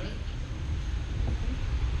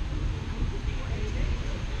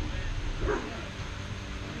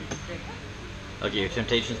 Okay, your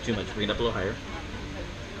temptation's too much. Bring it up a little higher.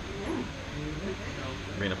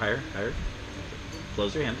 Bring it up higher, higher.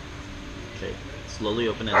 Close your hand. Okay. Slowly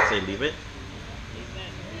open it and say leave it.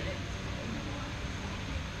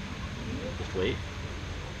 Just wait.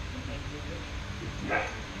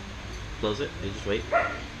 Close it. You just wait.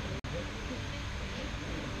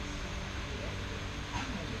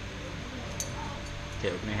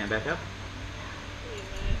 Okay, open your hand back up.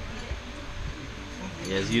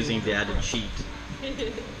 Yeah, he's using dad to cheat.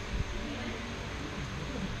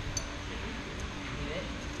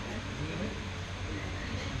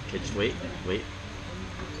 Okay, just wait, wait.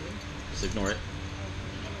 Just ignore it.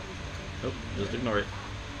 Oh, just ignore it.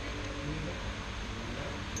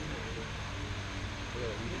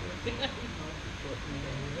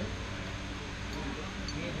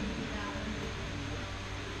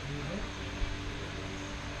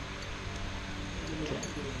 Okay,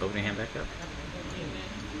 open your hand back up.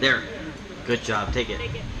 There. Good job. Take it.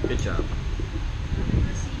 Good job.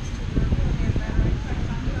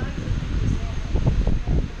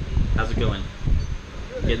 How's it going?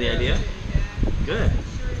 Get the idea? Good.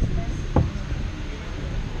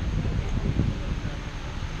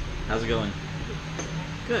 How's it going?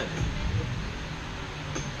 Good.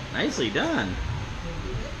 Nicely done.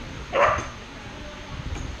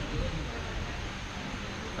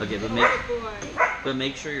 Okay, but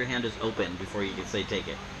make sure your hand is open before you can say take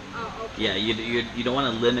it. Oh, okay. Yeah, you don't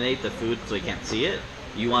want to eliminate the food so you can't see it.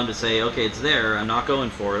 You want to say, okay, it's there. I'm not going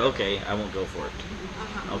for it. Okay, I won't go for it.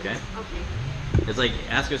 Okay. Okay. It's like,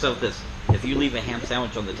 ask yourself this: if you leave a ham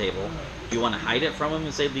sandwich on the table, do you want to hide it from him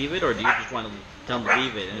and say leave it, or do you just want to tell him to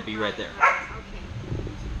leave it and it be right there?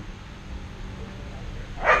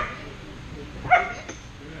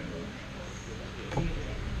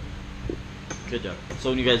 Good job. So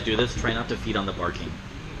when you guys do this, try not to feed on the barking.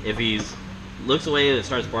 If he's looks away and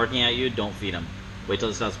starts barking at you, don't feed him. Wait till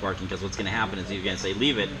it stops barking, because what's going to happen is he's going to say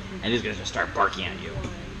leave it, and he's going to just start barking at you.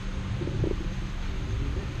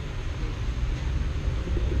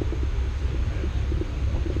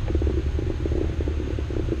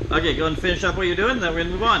 Okay, go and finish up what you're doing, then we're going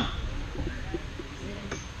to move on.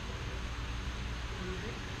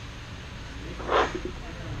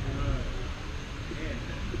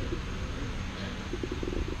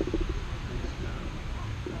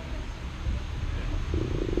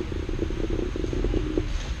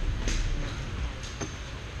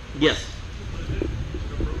 Yes.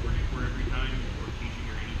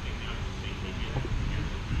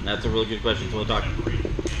 That's a really good question. So we'll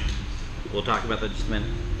talk about that in just a minute.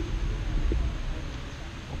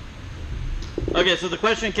 Okay, so the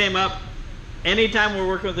question came up: anytime we're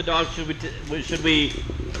working with the dog, should we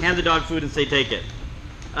hand the dog food and say take it?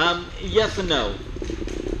 Yes and no.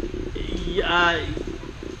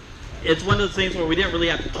 It's one of those things where we didn't really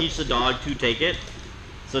have to teach the dog to take it.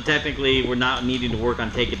 So technically, we're not needing to work on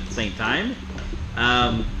take it at the same time.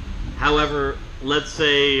 However, let's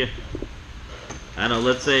say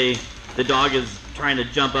the dog is trying to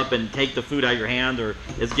jump up and take the food out of your hand, or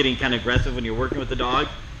is getting kind of aggressive when you're working with the dog.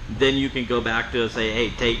 Then you can go back to say,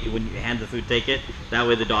 hey, when you hand the food, take it. That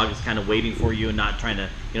way the dog is kind of waiting for you and not trying to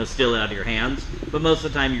steal it out of your hands. But most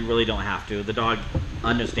of the time, you really don't have to. The dog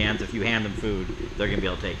understands if you hand them food, they're going to be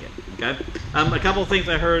able to take it. Okay. A couple of things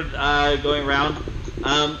I heard going around.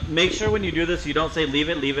 Make sure when you do this, you don't say leave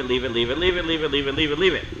it, leave it, leave it, leave it, leave it, leave it, leave it, leave it,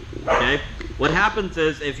 leave it. Okay? What happens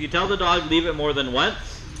is, if you tell the dog leave it more than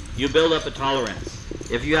once, you build up a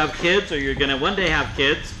tolerance. If you have kids, or you're going to one day have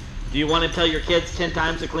kids, do you want to tell your kids 10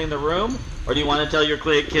 times to clean the room, or do you want to tell your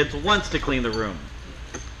kids once to clean the room?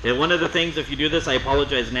 Okay, one of the things, if you do this, I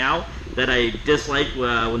apologize now, that I dislike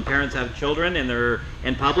when parents have children and they're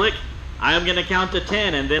in public. I'm going to count to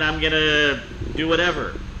 10, and then I'm going to do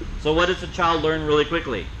whatever. So what does a child learn really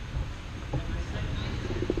quickly?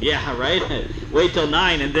 Yeah, right? Wait till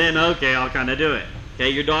 9, and then, okay, I'll kind of do it. Okay,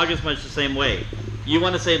 your dog is much the same way. You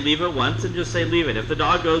want to say leave it once and just say leave it. If the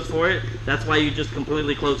dog goes for it, that's why you just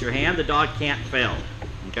completely close your hand. The dog can't fail.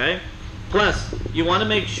 Okay? Plus, you want to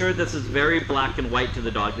make sure this is very black and white to the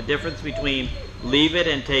dog. The difference between leave it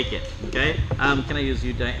and take it. Okay? Can I use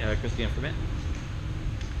you, Christina, for a minute?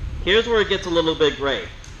 Here's where it gets a little bit gray.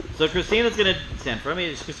 So Christina's going to stand for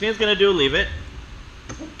me. Christina's going to do leave it.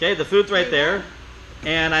 Okay, the food's right there.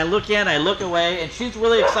 And I look in, I look away, and she's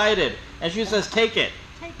really excited. And she says, take it.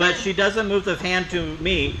 But she doesn't move the hand to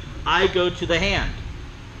me. I go to the hand.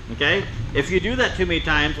 Okay? If you do that too many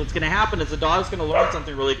times, what's going to happen is the dog's going to learn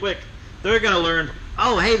something really quick. They're going to learn,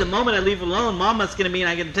 oh, hey, the moment I leave it alone, Mama's going to mean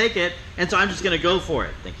I'm going to take it, and so I'm just going to go for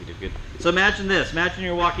it. Thank you, did good. So imagine this. Imagine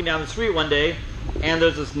you're walking down the street one day, and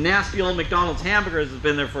there's this nasty old McDonald's hamburger that's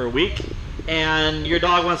been there for a week, and your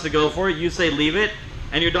dog wants to go for it. You say leave it,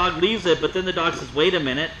 and your dog leaves it, but then the dog says, wait a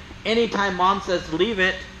minute. Anytime Mom says leave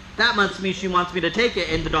it, that must mean she wants me to take it,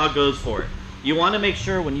 and the dog goes for it. You want to make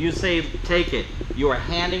sure when you say take it, you are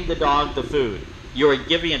handing the dog the food. You are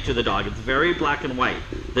giving it to the dog. It's very black and white.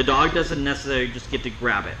 The dog doesn't necessarily just get to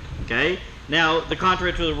grab it, okay? Now, the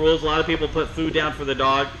contrary to the rules, a lot of people put food down for the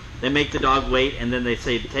dog, they make the dog wait, and then they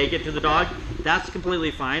say take it to the dog. That's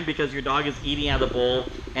completely fine because your dog is eating out of the bowl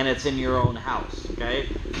and it's in your own house, okay?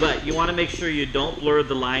 But you want to make sure you don't blur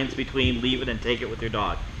the lines between leave it and take it with your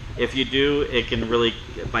dog. If you do, it can really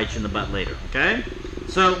bite you in the butt later, okay?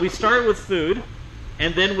 So we start with food,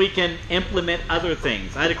 and then we can implement other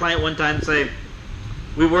things. I had a client one time say,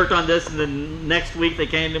 we worked on this, and the next week they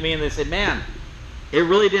came to me and they said, man, it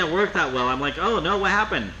really didn't work that well. I'm like, oh, no, what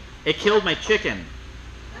happened? It killed my chicken.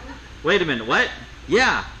 Wait a minute, what?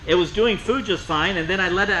 Yeah, it was doing food just fine, and then I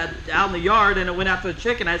let it out in the yard, and it went after the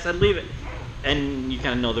chicken. I said, leave it. And you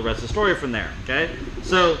kind of know the rest of the story from there, okay?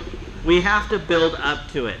 So we have to build up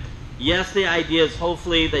to it. Yes, the idea is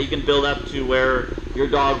hopefully that you can build up to where your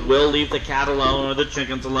dog will leave the cat alone or the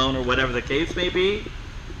chickens alone or whatever the case may be.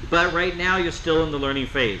 But right now you're still in the learning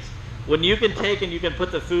phase. When you can take and you can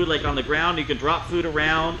put the food like on the ground, you can drop food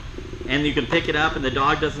around and you can pick it up and the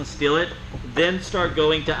dog doesn't steal it, then start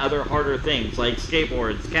going to other harder things like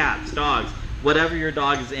skateboards, cats, dogs, whatever your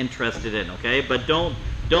dog is interested in, okay? But don't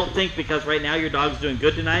think because right now your dog's doing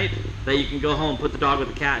good tonight that you can go home, put the dog with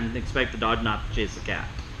the cat and expect the dog not to chase the cat.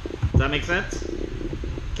 Does that make sense?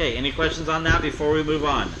 Okay, any questions on that before we move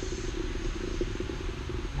on?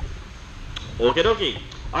 Okie dokie.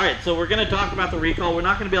 Alright, so we're going to talk about the recall. We're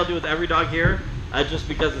not going to be able to do it with every dog here, just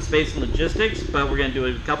because of space and logistics, but we're going to do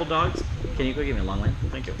it with a couple dogs. Can you go give me a long line?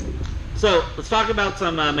 Thank you. So, let's talk about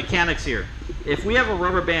some mechanics here. If we have a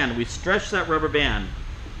rubber band, we stretch that rubber band,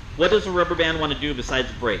 what does a rubber band want to do besides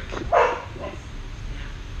break?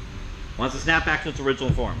 Wants to snap back to its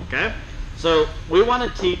original form, okay? So we want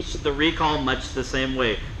to teach the recall much the same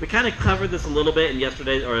way. We kind of covered this a little bit in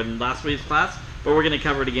yesterday's or in last week's class, but we're going to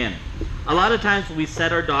cover it again. A lot of times we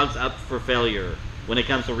set our dogs up for failure when it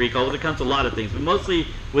comes to recall. When it comes to a lot of things, but mostly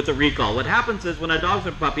with the recall. What happens is when our dogs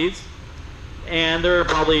are puppies, and they're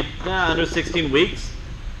probably under 16 weeks,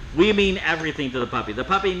 we mean everything to the puppy. The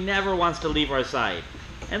puppy never wants to leave our side.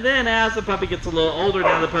 And then as the puppy gets a little older,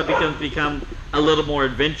 now the puppy can become a little more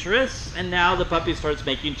adventurous, and now the puppy starts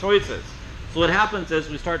making choices. So what happens is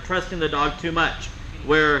we start trusting the dog too much,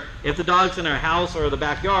 where if the dog's in our house or the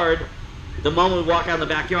backyard, the moment we walk out in the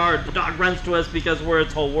backyard, the dog runs to us because we're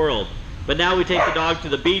its whole world. But now we take the dog to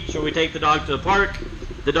the beach or we take the dog to the park,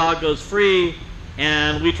 the dog goes free,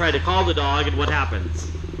 and we try to call the dog, and what happens?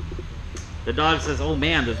 The dog says, oh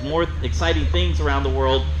man, there's more exciting things around the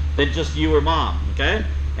world than just you or Mom, okay?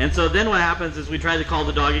 And so then what happens is we try to call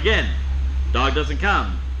the dog again. Dog doesn't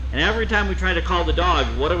come. And every time we try to call the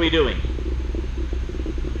dog, what are we doing?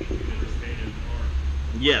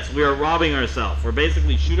 Yes, we are robbing ourselves. We're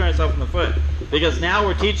basically shooting ourselves in the foot. Because now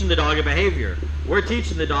we're teaching the dog a behavior. We're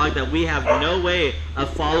teaching the dog that we have no way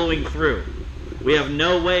of following through. We have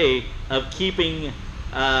no way of keeping,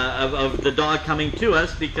 of the dog coming to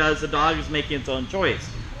us because the dog is making its own choice.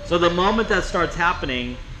 So the moment that starts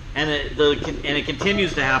happening, and it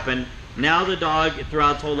continues to happen, now the dog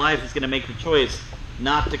throughout its whole life is going to make the choice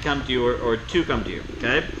not to come to you or to come to you,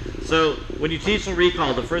 okay? So when you teach the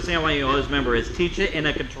recall, the first thing I want you to always remember is teach it in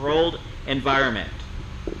a controlled environment.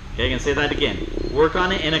 Okay, I'm going to say that again. Work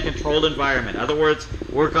on it in a controlled environment. In other words,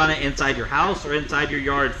 work on it inside your house or inside your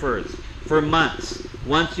yard first for months.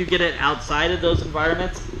 Once you get it outside of those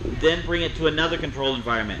environments, then bring it to another controlled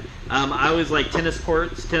environment. I always like tennis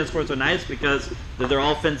courts. Tennis courts are nice because they're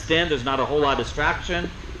all fenced in. There's not a whole lot of distraction,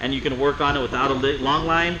 and you can work on it without a long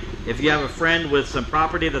line. If you have a friend with some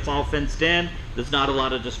property that's all fenced in, there's not a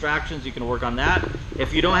lot of distractions, you can work on that.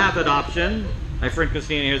 If you don't have that option, my friend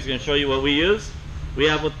Christina here is going to show you what we use. we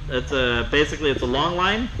have basically it's a long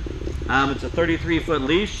line. It's a 33-foot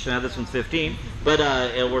leash. This one's 15, but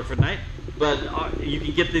it'll work for tonight. But you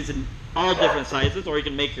can get these in all different sizes, or you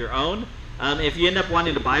can make your own. If you end up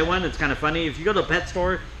wanting to buy one, it's kind of funny. If you go to a pet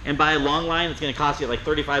store and buy a long line, it's going to cost you like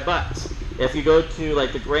 $35. If you go to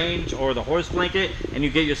like the Grange or the horse blanket and you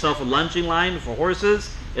get yourself a lunging line for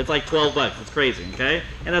horses, it's like $12. It's crazy, okay?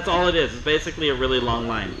 And that's all it is. It's basically a really long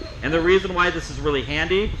line. And the reason why this is really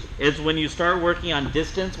handy is when you start working on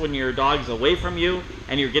distance, when your dog's away from you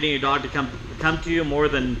and you're getting your dog to come to you more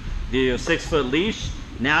than the 6-foot leash,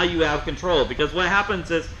 now you have control. Because what happens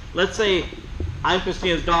is, let's say I'm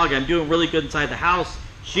Christina's dog, I'm doing really good inside the house,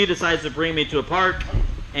 she decides to bring me to a park,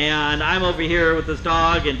 and I'm over here with this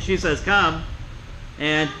dog, and she says, come,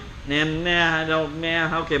 and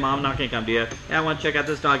okay, Mom, I'm not going to come to you. Yeah, I want to check out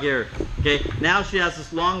this dog here. Okay, now she has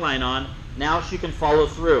this long line on, now she can follow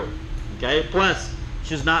through. Okay, plus,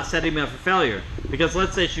 she's not setting me up for failure. Because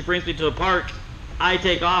let's say she brings me to a park, I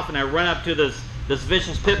take off, and I run up to this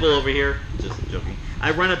vicious pit bull over here, just joking. I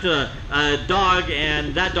run up to a dog,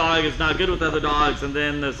 and that dog is not good with other dogs, and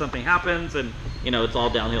then something happens, and it's all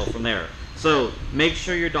downhill from there. So make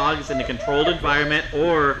sure your dog is in a controlled environment,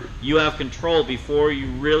 or you have control before you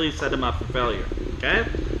really set him up for failure. Okay?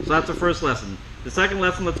 So that's the first lesson. The second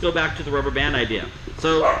lesson, let's go back to the rubber band idea.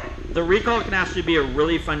 So the recall can actually be a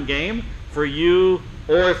really fun game for you,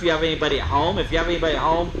 or if you have anybody at home. If you have anybody at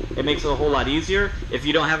home, it makes it a whole lot easier. If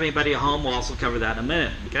you don't have anybody at home, we'll also cover that in a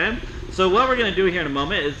minute. Okay? So what we're going to do here in a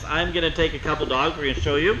moment is I'm going to take a couple dogs we're going to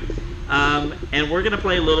show you, and we're going to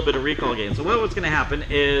play a little bit of recall game. So what's going to happen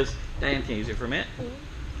is, Diane, can you use it for a minute?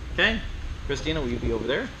 Okay. Christina, will you be over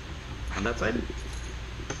there on that side?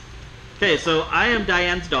 Okay, so I am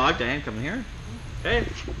Diane's dog. Diane, come in here. Okay.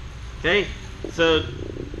 Okay. So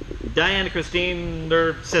Diane and Christine,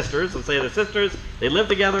 they're sisters. Let's say they're sisters. They live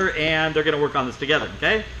together, and they're going to work on this together.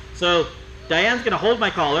 Okay. So Diane's going to hold my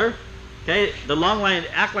collar. Okay. The long line,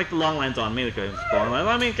 act like the long line's on me. Okay. Long line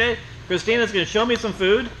on me. Okay. Christina's going to show me some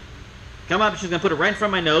food. Come up. She's going to put it right in front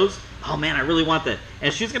of my nose. Oh man, I really want that.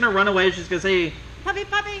 And she's going to run away. She's going to say, puppy,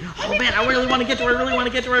 puppy. Oh man, I really want to get to her. I really want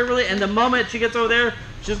to get to her. I really. And the moment she gets over there,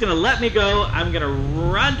 she's going to let me go. I'm going to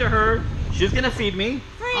run to her. She's going to feed me.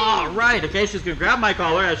 All right. Okay. She's going to grab my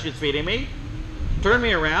collar as she's feeding me. Turn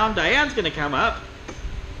me around. Diane's going to come up.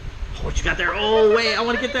 Oh, what you got there? Oh wait, I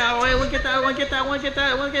want to get that. Oh, wait, I want to get that. I want to get that. I want to get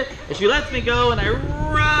that. I want to get. And she lets me go, and I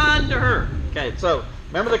run to her. Okay. So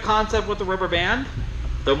remember the concept with the rubber band.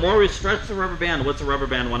 The more we stretch the rubber band, what's the rubber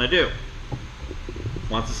band want to do?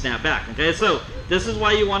 Wants to snap back. Okay, so this is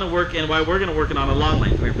why you want to work and why we're going to work it on a long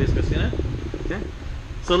line. Come here, please, Christina. Okay.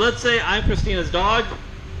 So let's say I'm Christina's dog.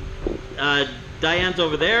 Diane's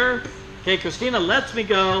over there. Okay, Christina lets me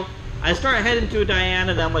go. I start heading to Diane,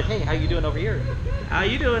 and I'm like, hey, how you doing over here? How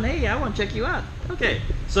you doing? Hey, I want to check you out. Okay,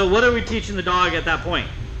 so what are we teaching the dog at that point?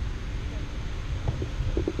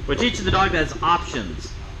 We're teaching the dog that has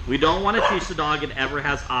options. We don't want to teach the dog it ever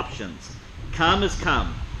has options. Come is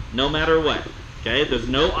come, no matter what. Okay, there's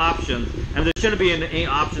no options, and there shouldn't be any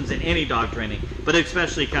options in any dog training, but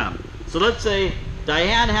especially come. So let's say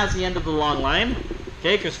Diane has the end of the long line.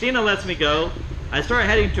 Okay, Christina lets me go. I start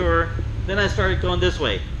heading to her, then I start going this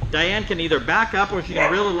way. Diane can either back up or she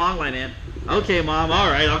can reel the long line in. Okay, Mom, all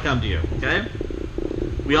right, I'll come to you. Okay?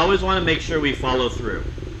 We always want to make sure we follow through.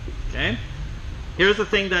 Okay? Here's the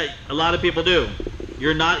thing that a lot of people do.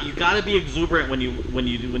 You got to be exuberant when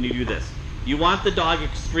you do this. You want the dog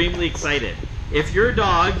extremely excited. If your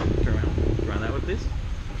dog, turn around that way, please.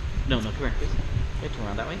 No, come here, please. Okay, turn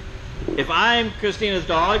around that way. If I'm Christina's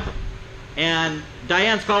dog and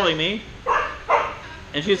Diane's calling me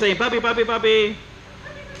and she's saying puppy, puppy, puppy,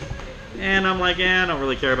 and I'm like, I don't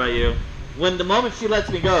really care about you. When the moment she lets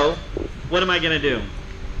me go, what am I gonna do?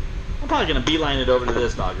 I'm probably gonna beeline it over to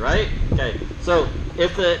this dog, right? Okay. So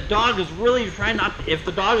if the dog is if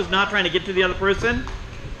the dog is not trying to get to the other person,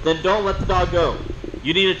 then don't let the dog go.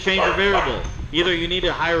 You need to change your variable. Either you need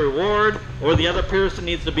a higher reward, or the other person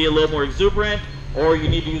needs to be a little more exuberant, or you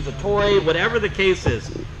need to use a toy. Whatever the case is,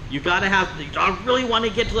 you gotta have the dog really want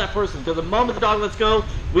to get to that person. Because the moment the dog lets go,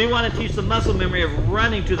 we want to teach the muscle memory of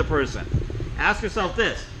running to the person. Ask yourself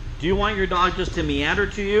this: do you want your dog just to meander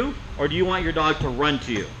to you, or do you want your dog to run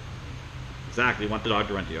to you? Exactly, you want the dog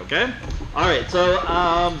to run to you, okay? All right, so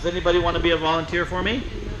does anybody want to be a volunteer for me?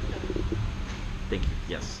 Thank you,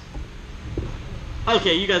 yes.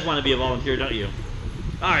 Okay, you guys want to be a volunteer, don't you?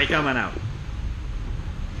 All right, come on out.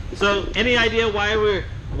 So, any idea why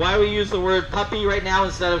we use the word puppy right now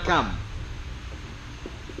instead of come?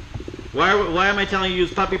 Why am I telling you to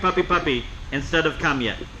use puppy, puppy, puppy instead of come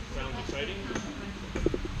yet? Sounds exciting.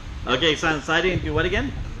 Okay, sounds exciting. Do what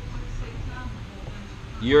again?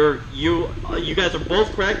 You guys are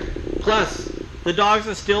both correct. Plus, the dogs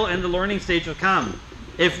are still in the learning stage of come.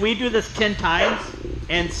 If we do this 10 times,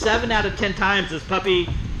 and 7 out of 10 times this puppy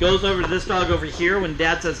goes over to this dog over here when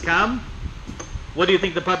Dad says come, what do you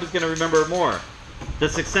think the puppy's going to remember more? The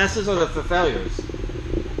successes or the failures?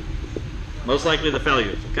 Most likely the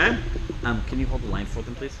failures, okay? Can you hold the line for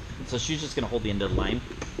them, please? So she's just going to hold the end of the line.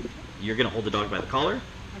 You're going to hold the dog by the collar.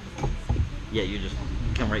 Yeah, you just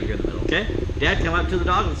come right here in the middle, okay? Dad, come up to the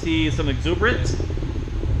dog and see some exuberance.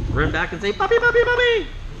 Run back and say, puppy, puppy, puppy.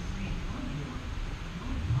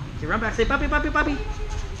 Okay, run back, say, puppy, puppy, puppy.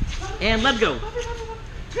 And let go.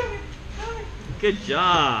 Good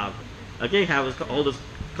job. Okay, hold his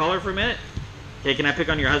collar for a minute. Okay, can I pick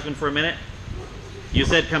on your husband for a minute? You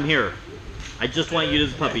said come here. I just want you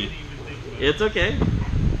as a puppy. It's okay.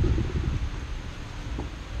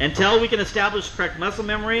 Until we can establish correct muscle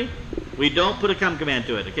memory, we don't put a come command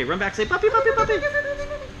to it. Okay, run back, say puppy, puppy, puppy.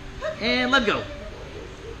 And let go.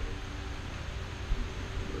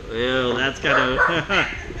 Ew, that's kind of...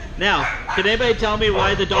 Now, can anybody tell me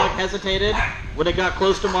why the dog hesitated when it got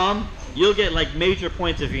close to mom? You'll get like major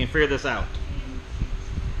points if you can figure this out.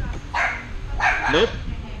 Nope.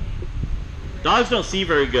 Dogs don't see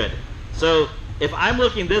very good. So if I'm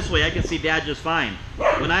looking this way, I can see Dad just fine.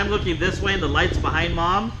 When I'm looking this way and the light's behind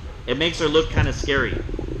mom, it makes her look kind of scary.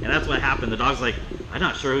 And that's what happened. The dog's like, I'm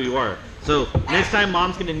not sure who you are. So next time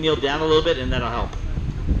mom's going to kneel down a little bit and that'll help.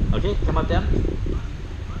 Okay, come up, Dad.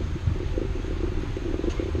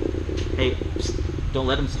 Hey, psst, don't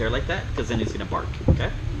let him stare like that because then he's going to bark,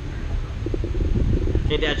 okay?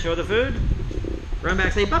 Okay, Dad, show her the food. Run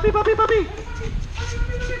back, say puppy, puppy, puppy.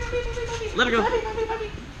 Let her go.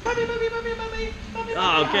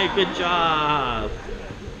 Oh, okay, good job.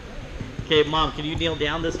 Okay, Mom, can you kneel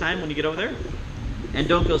down this time when you get over there? And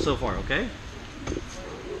don't go so far, okay?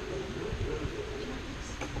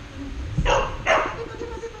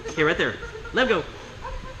 Okay, right there. Let go.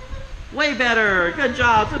 Way better. Good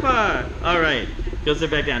job. Super. All right. Go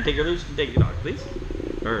sit back down. Take your leash and take your dog, please.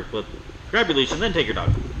 Or, well, grab your leash and then take your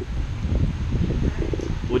dog.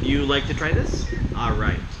 Would you like to try this? All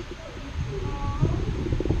right.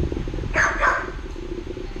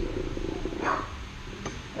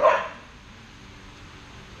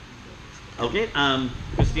 Okay,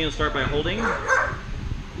 Christina will start by holding.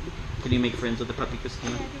 Can you make friends with the puppy,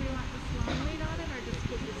 Christina? Yeah, do we want this long lead on it or just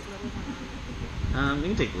keep this little one on? You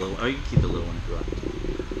can take the little, or you can keep the little one if you want.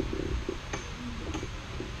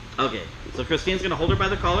 Okay, so Christine's gonna hold her by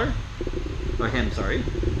the collar, or him, sorry.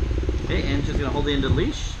 Okay, and she's gonna hold the end of the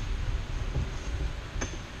leash.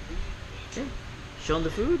 Okay, show him the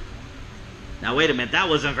food. Now wait a minute, that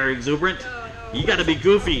wasn't very exuberant. No. You gotta be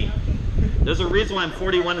goofy. There's a reason why I'm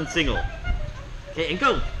 41 and single. Okay, and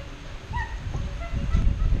go.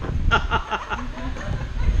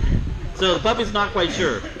 So the puppy's not quite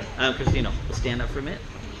sure. Christina, stand up for a minute.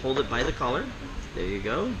 Hold it by the collar. There you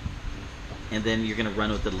go. And then you're gonna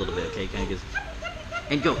run with it a little bit, okay? Kind of just,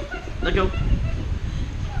 and go. Let go.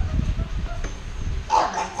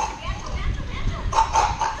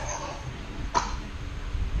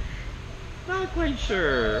 Not quite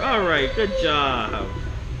sure. All right, good job.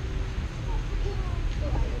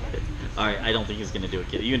 All right, I don't think he's gonna do it,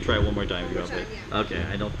 kid. You can try it one more time if you want. Okay,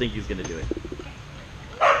 I don't think he's gonna do it.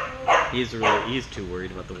 He's too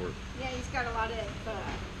worried about the work. Yeah, he's got a lot of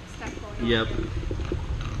stuff going on. Yep.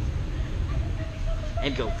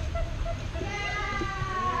 And go.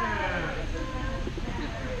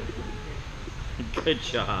 Good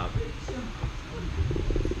job.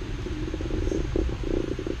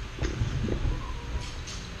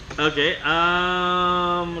 Okay,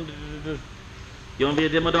 you want to be a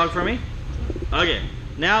demo dog for me? Okay,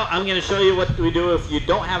 now I'm going to show you what we do if you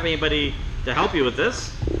don't have anybody to help you with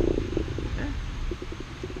this. Okay.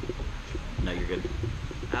 No, you're good.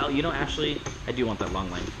 You know, actually, I do want that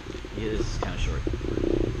long line. It is kind of short.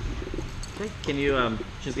 Okay, can you,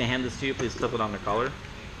 she's going to hand this to you. Please clip it on her collar.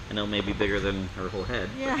 And it'll maybe be bigger than her whole head.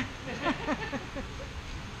 Yeah.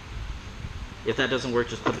 If that doesn't work,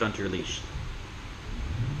 just clip it onto your leash.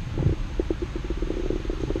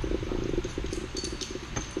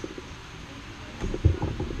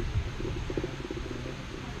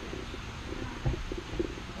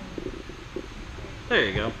 There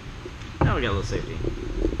you go. Now we got a little safety.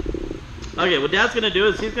 Okay, what Dad's going to do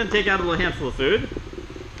is he's going to take out a little handful of food.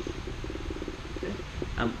 Okay.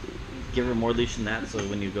 Give her more leash than that so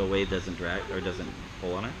when you go away it doesn't drag or doesn't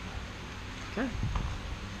pull on her. Okay.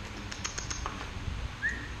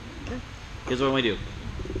 Okay. Here's what we do.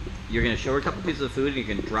 You're going to show her a couple pieces of food and you're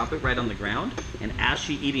going to drop it right on the ground, and as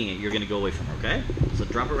she's eating it, you're going to go away from her, okay? So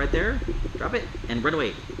drop it right there, drop it, and run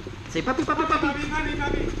away. Say puppy, puppy, puppy. Puppy, puppy,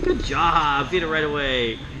 puppy. Good job. Feed it right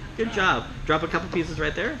away. Good job. Drop a couple pieces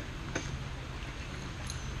right there.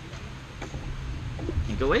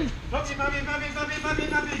 And go away. Puppy, puppy, puppy, puppy, puppy,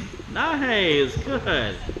 puppy. Nice.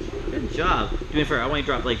 Good. Good job. Do me a favor. I want you to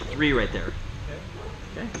drop like 3 right there.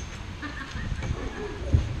 Okay.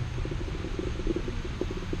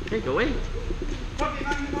 Okay, go away. Puppy,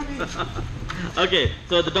 puppy, puppy. Okay,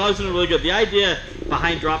 so the dog's doing really good. The idea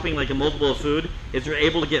behind dropping like a multiple of food is you're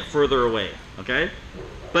able to get further away, okay?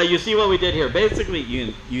 But you see what we did here. Basically,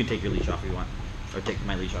 you can take your leash off if you want, or take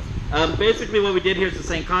my leash off. Basically what we did here is the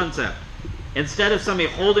same concept. Instead of somebody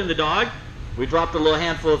holding the dog, we dropped a little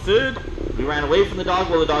handful of food, we ran away from the dog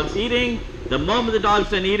while the dog's eating. The moment the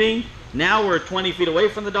dog's done eating, now we're 20 feet away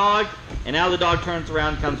from the dog, and now the dog turns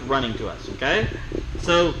around and comes running to us, okay?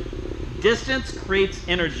 So distance creates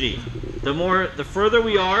energy. The further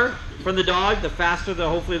we are from the dog, the faster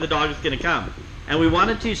hopefully the dog is going to come. And we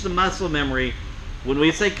want to teach the muscle memory when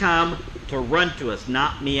we say come to run to us,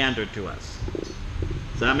 not meander to us.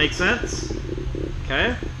 Does that make sense?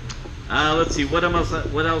 Okay. Let's see. What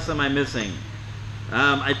else am I missing?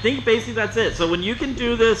 I think basically that's it. So when you can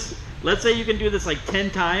do this, let's say you can do this like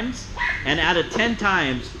 10 times, and out of 10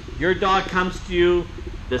 times, your dog comes to you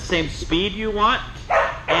the same speed you want,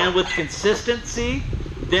 and with consistency,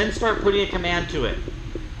 then start putting a command to it.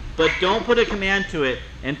 But don't put a command to it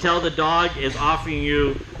until the dog is offering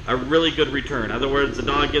you a really good return. In other words, the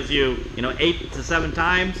dog gives you, 8 to 7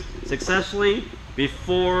 times successfully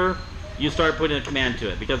before you start putting a command to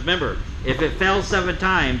it. Because remember, if it fails 7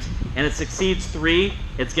 times and it succeeds 3,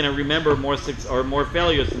 it's going to remember more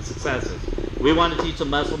failures than successes. We want to teach the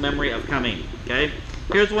muscle memory of coming. Okay.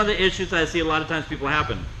 Here's one of the issues that I see a lot of times people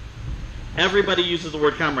happen. Everybody uses the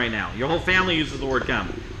word come right now. Your whole family uses the word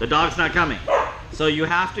come. The dog's not coming. So you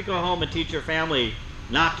have to go home and teach your family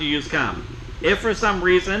not to use come. If for some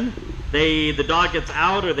reason the dog gets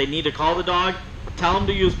out or they need to call the dog, tell them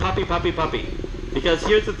to use puppy, puppy, puppy. Because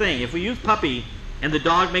here's the thing. If we use puppy and the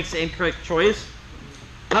dog makes the incorrect choice,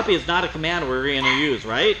 puppy is not a command we're going to use,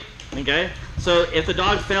 right? Okay? So if the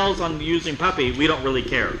dog fails on using puppy, we don't really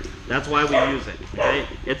care. That's why we use it. Okay?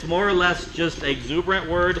 It's more or less just an exuberant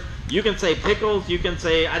word. You can say pickles. You can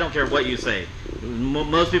say, I don't care what you say.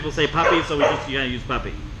 Most people say puppy, so you gotta use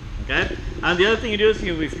puppy. Okay? The other thing you do is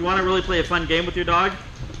if you want to really play a fun game with your dog,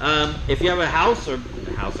 if you have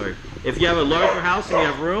if you have a larger house and you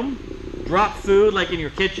have room, drop food like in your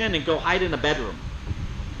kitchen and go hide in a bedroom.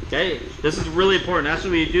 Okay, this is really important.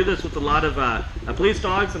 Actually, we do this with a lot of police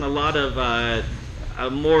dogs and a lot of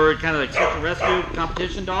more kind of like search and rescue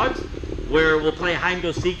competition dogs, where we'll play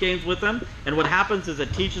hide-and-go-seek games with them. And what happens is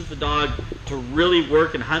it teaches the dog to really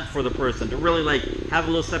work and hunt for the person, to really like have a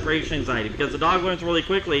little separation anxiety, because the dog learns really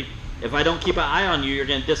quickly, if I don't keep an eye on you, you're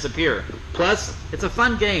going to disappear. Plus, it's a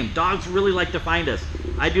fun game. Dogs really like to find us.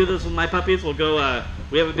 I do this with my puppies. We'll go,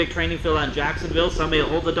 we have a big training field out in Jacksonville. Somebody will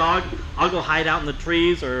hold the dog. I'll go hide out in the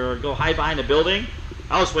trees or go hide behind a building.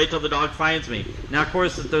 I'll just wait till the dog finds me. Now, of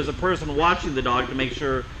course, if there's a person watching the dog to make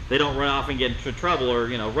sure they don't run off and get into trouble or,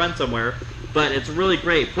 run somewhere. But it's really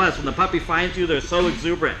great. Plus, when the puppy finds you, they're so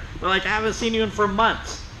exuberant. They're like, I haven't seen you in for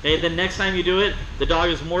months. Okay, then next time you do it, the dog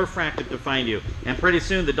is more frantic to find you. And pretty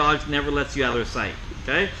soon, the dog never lets you out of their sight.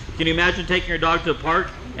 Okay? Can you imagine taking your dog to a park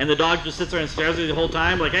and the dog just sits there and stares at you the whole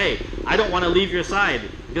time? Like, hey, I don't want to leave your side,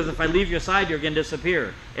 because if I leave your side, you're going to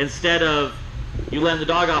disappear. Instead of you letting the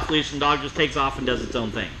dog off leash and the dog just takes off and does its own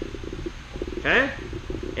thing. Okay?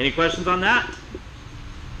 Any questions on that?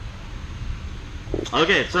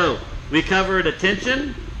 Okay, so we covered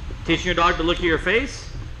attention, teaching your dog to look at your face.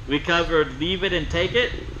 We covered leave it and take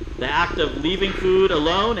it, the act of leaving food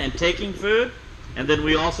alone and taking food. And then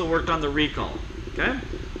we also worked on the recall. Okay?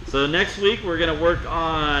 So next week we're going to work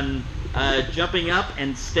on jumping up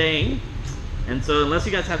and staying. And so unless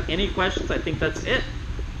you guys have any questions, I think that's it.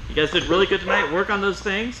 You guys did really good tonight. Work on those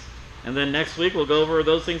things. And then next week we'll go over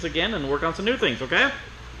those things again and work on some new things, okay?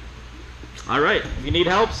 All right. If you need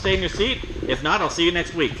help, stay in your seat. If not, I'll see you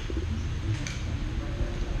next week.